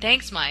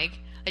 Thanks, Mike.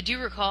 I do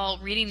recall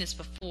reading this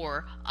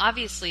before.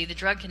 Obviously, the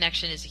drug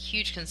connection is a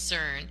huge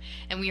concern,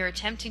 and we are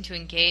attempting to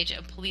engage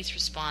a police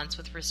response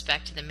with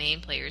respect to the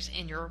main players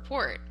in your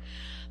report.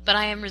 But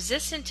I am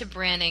resistant to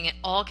branding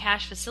all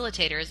cash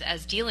facilitators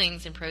as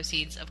dealings in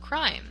proceeds of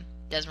crime,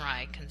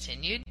 Desmarais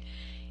continued.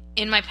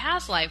 In my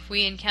past life,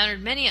 we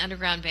encountered many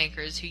underground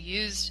bankers who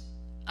used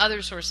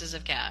other sources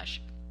of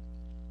cash.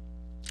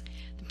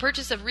 The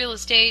purchase of real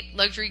estate,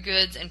 luxury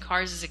goods, and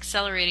cars is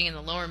accelerating in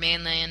the lower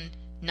mainland,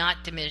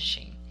 not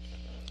diminishing.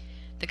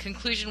 The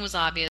conclusion was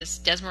obvious.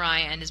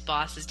 Desmarais and his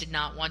bosses did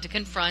not want to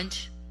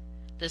confront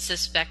the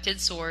suspected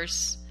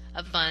source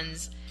of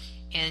funds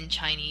in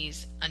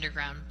Chinese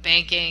underground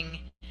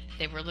banking.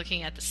 They were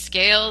looking at the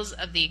scales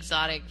of the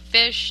exotic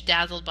fish,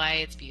 dazzled by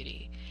its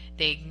beauty.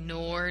 They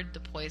ignored the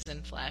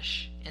poisoned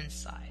flesh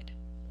inside.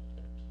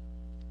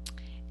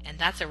 And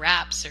that's a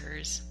wrap,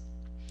 sirs.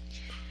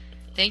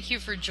 Thank you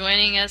for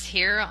joining us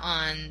here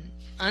on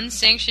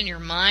Unsanction Your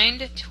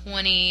Mind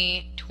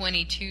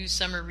 2022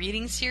 Summer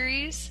Reading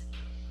Series.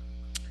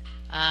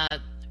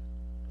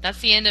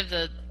 That's the end of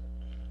the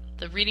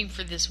reading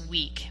for this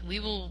week. We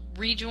will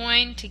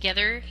rejoin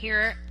together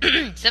here at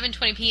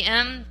 7:20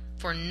 p.m.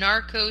 for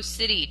Narco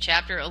City,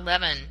 Chapter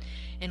 11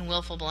 in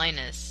Willful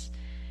Blindness.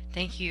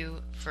 Thank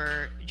you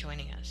for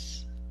joining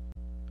us.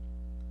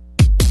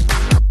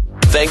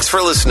 Thanks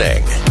for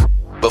listening.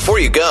 Before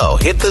you go,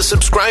 hit the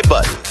subscribe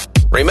button.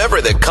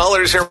 Remember that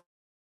callers are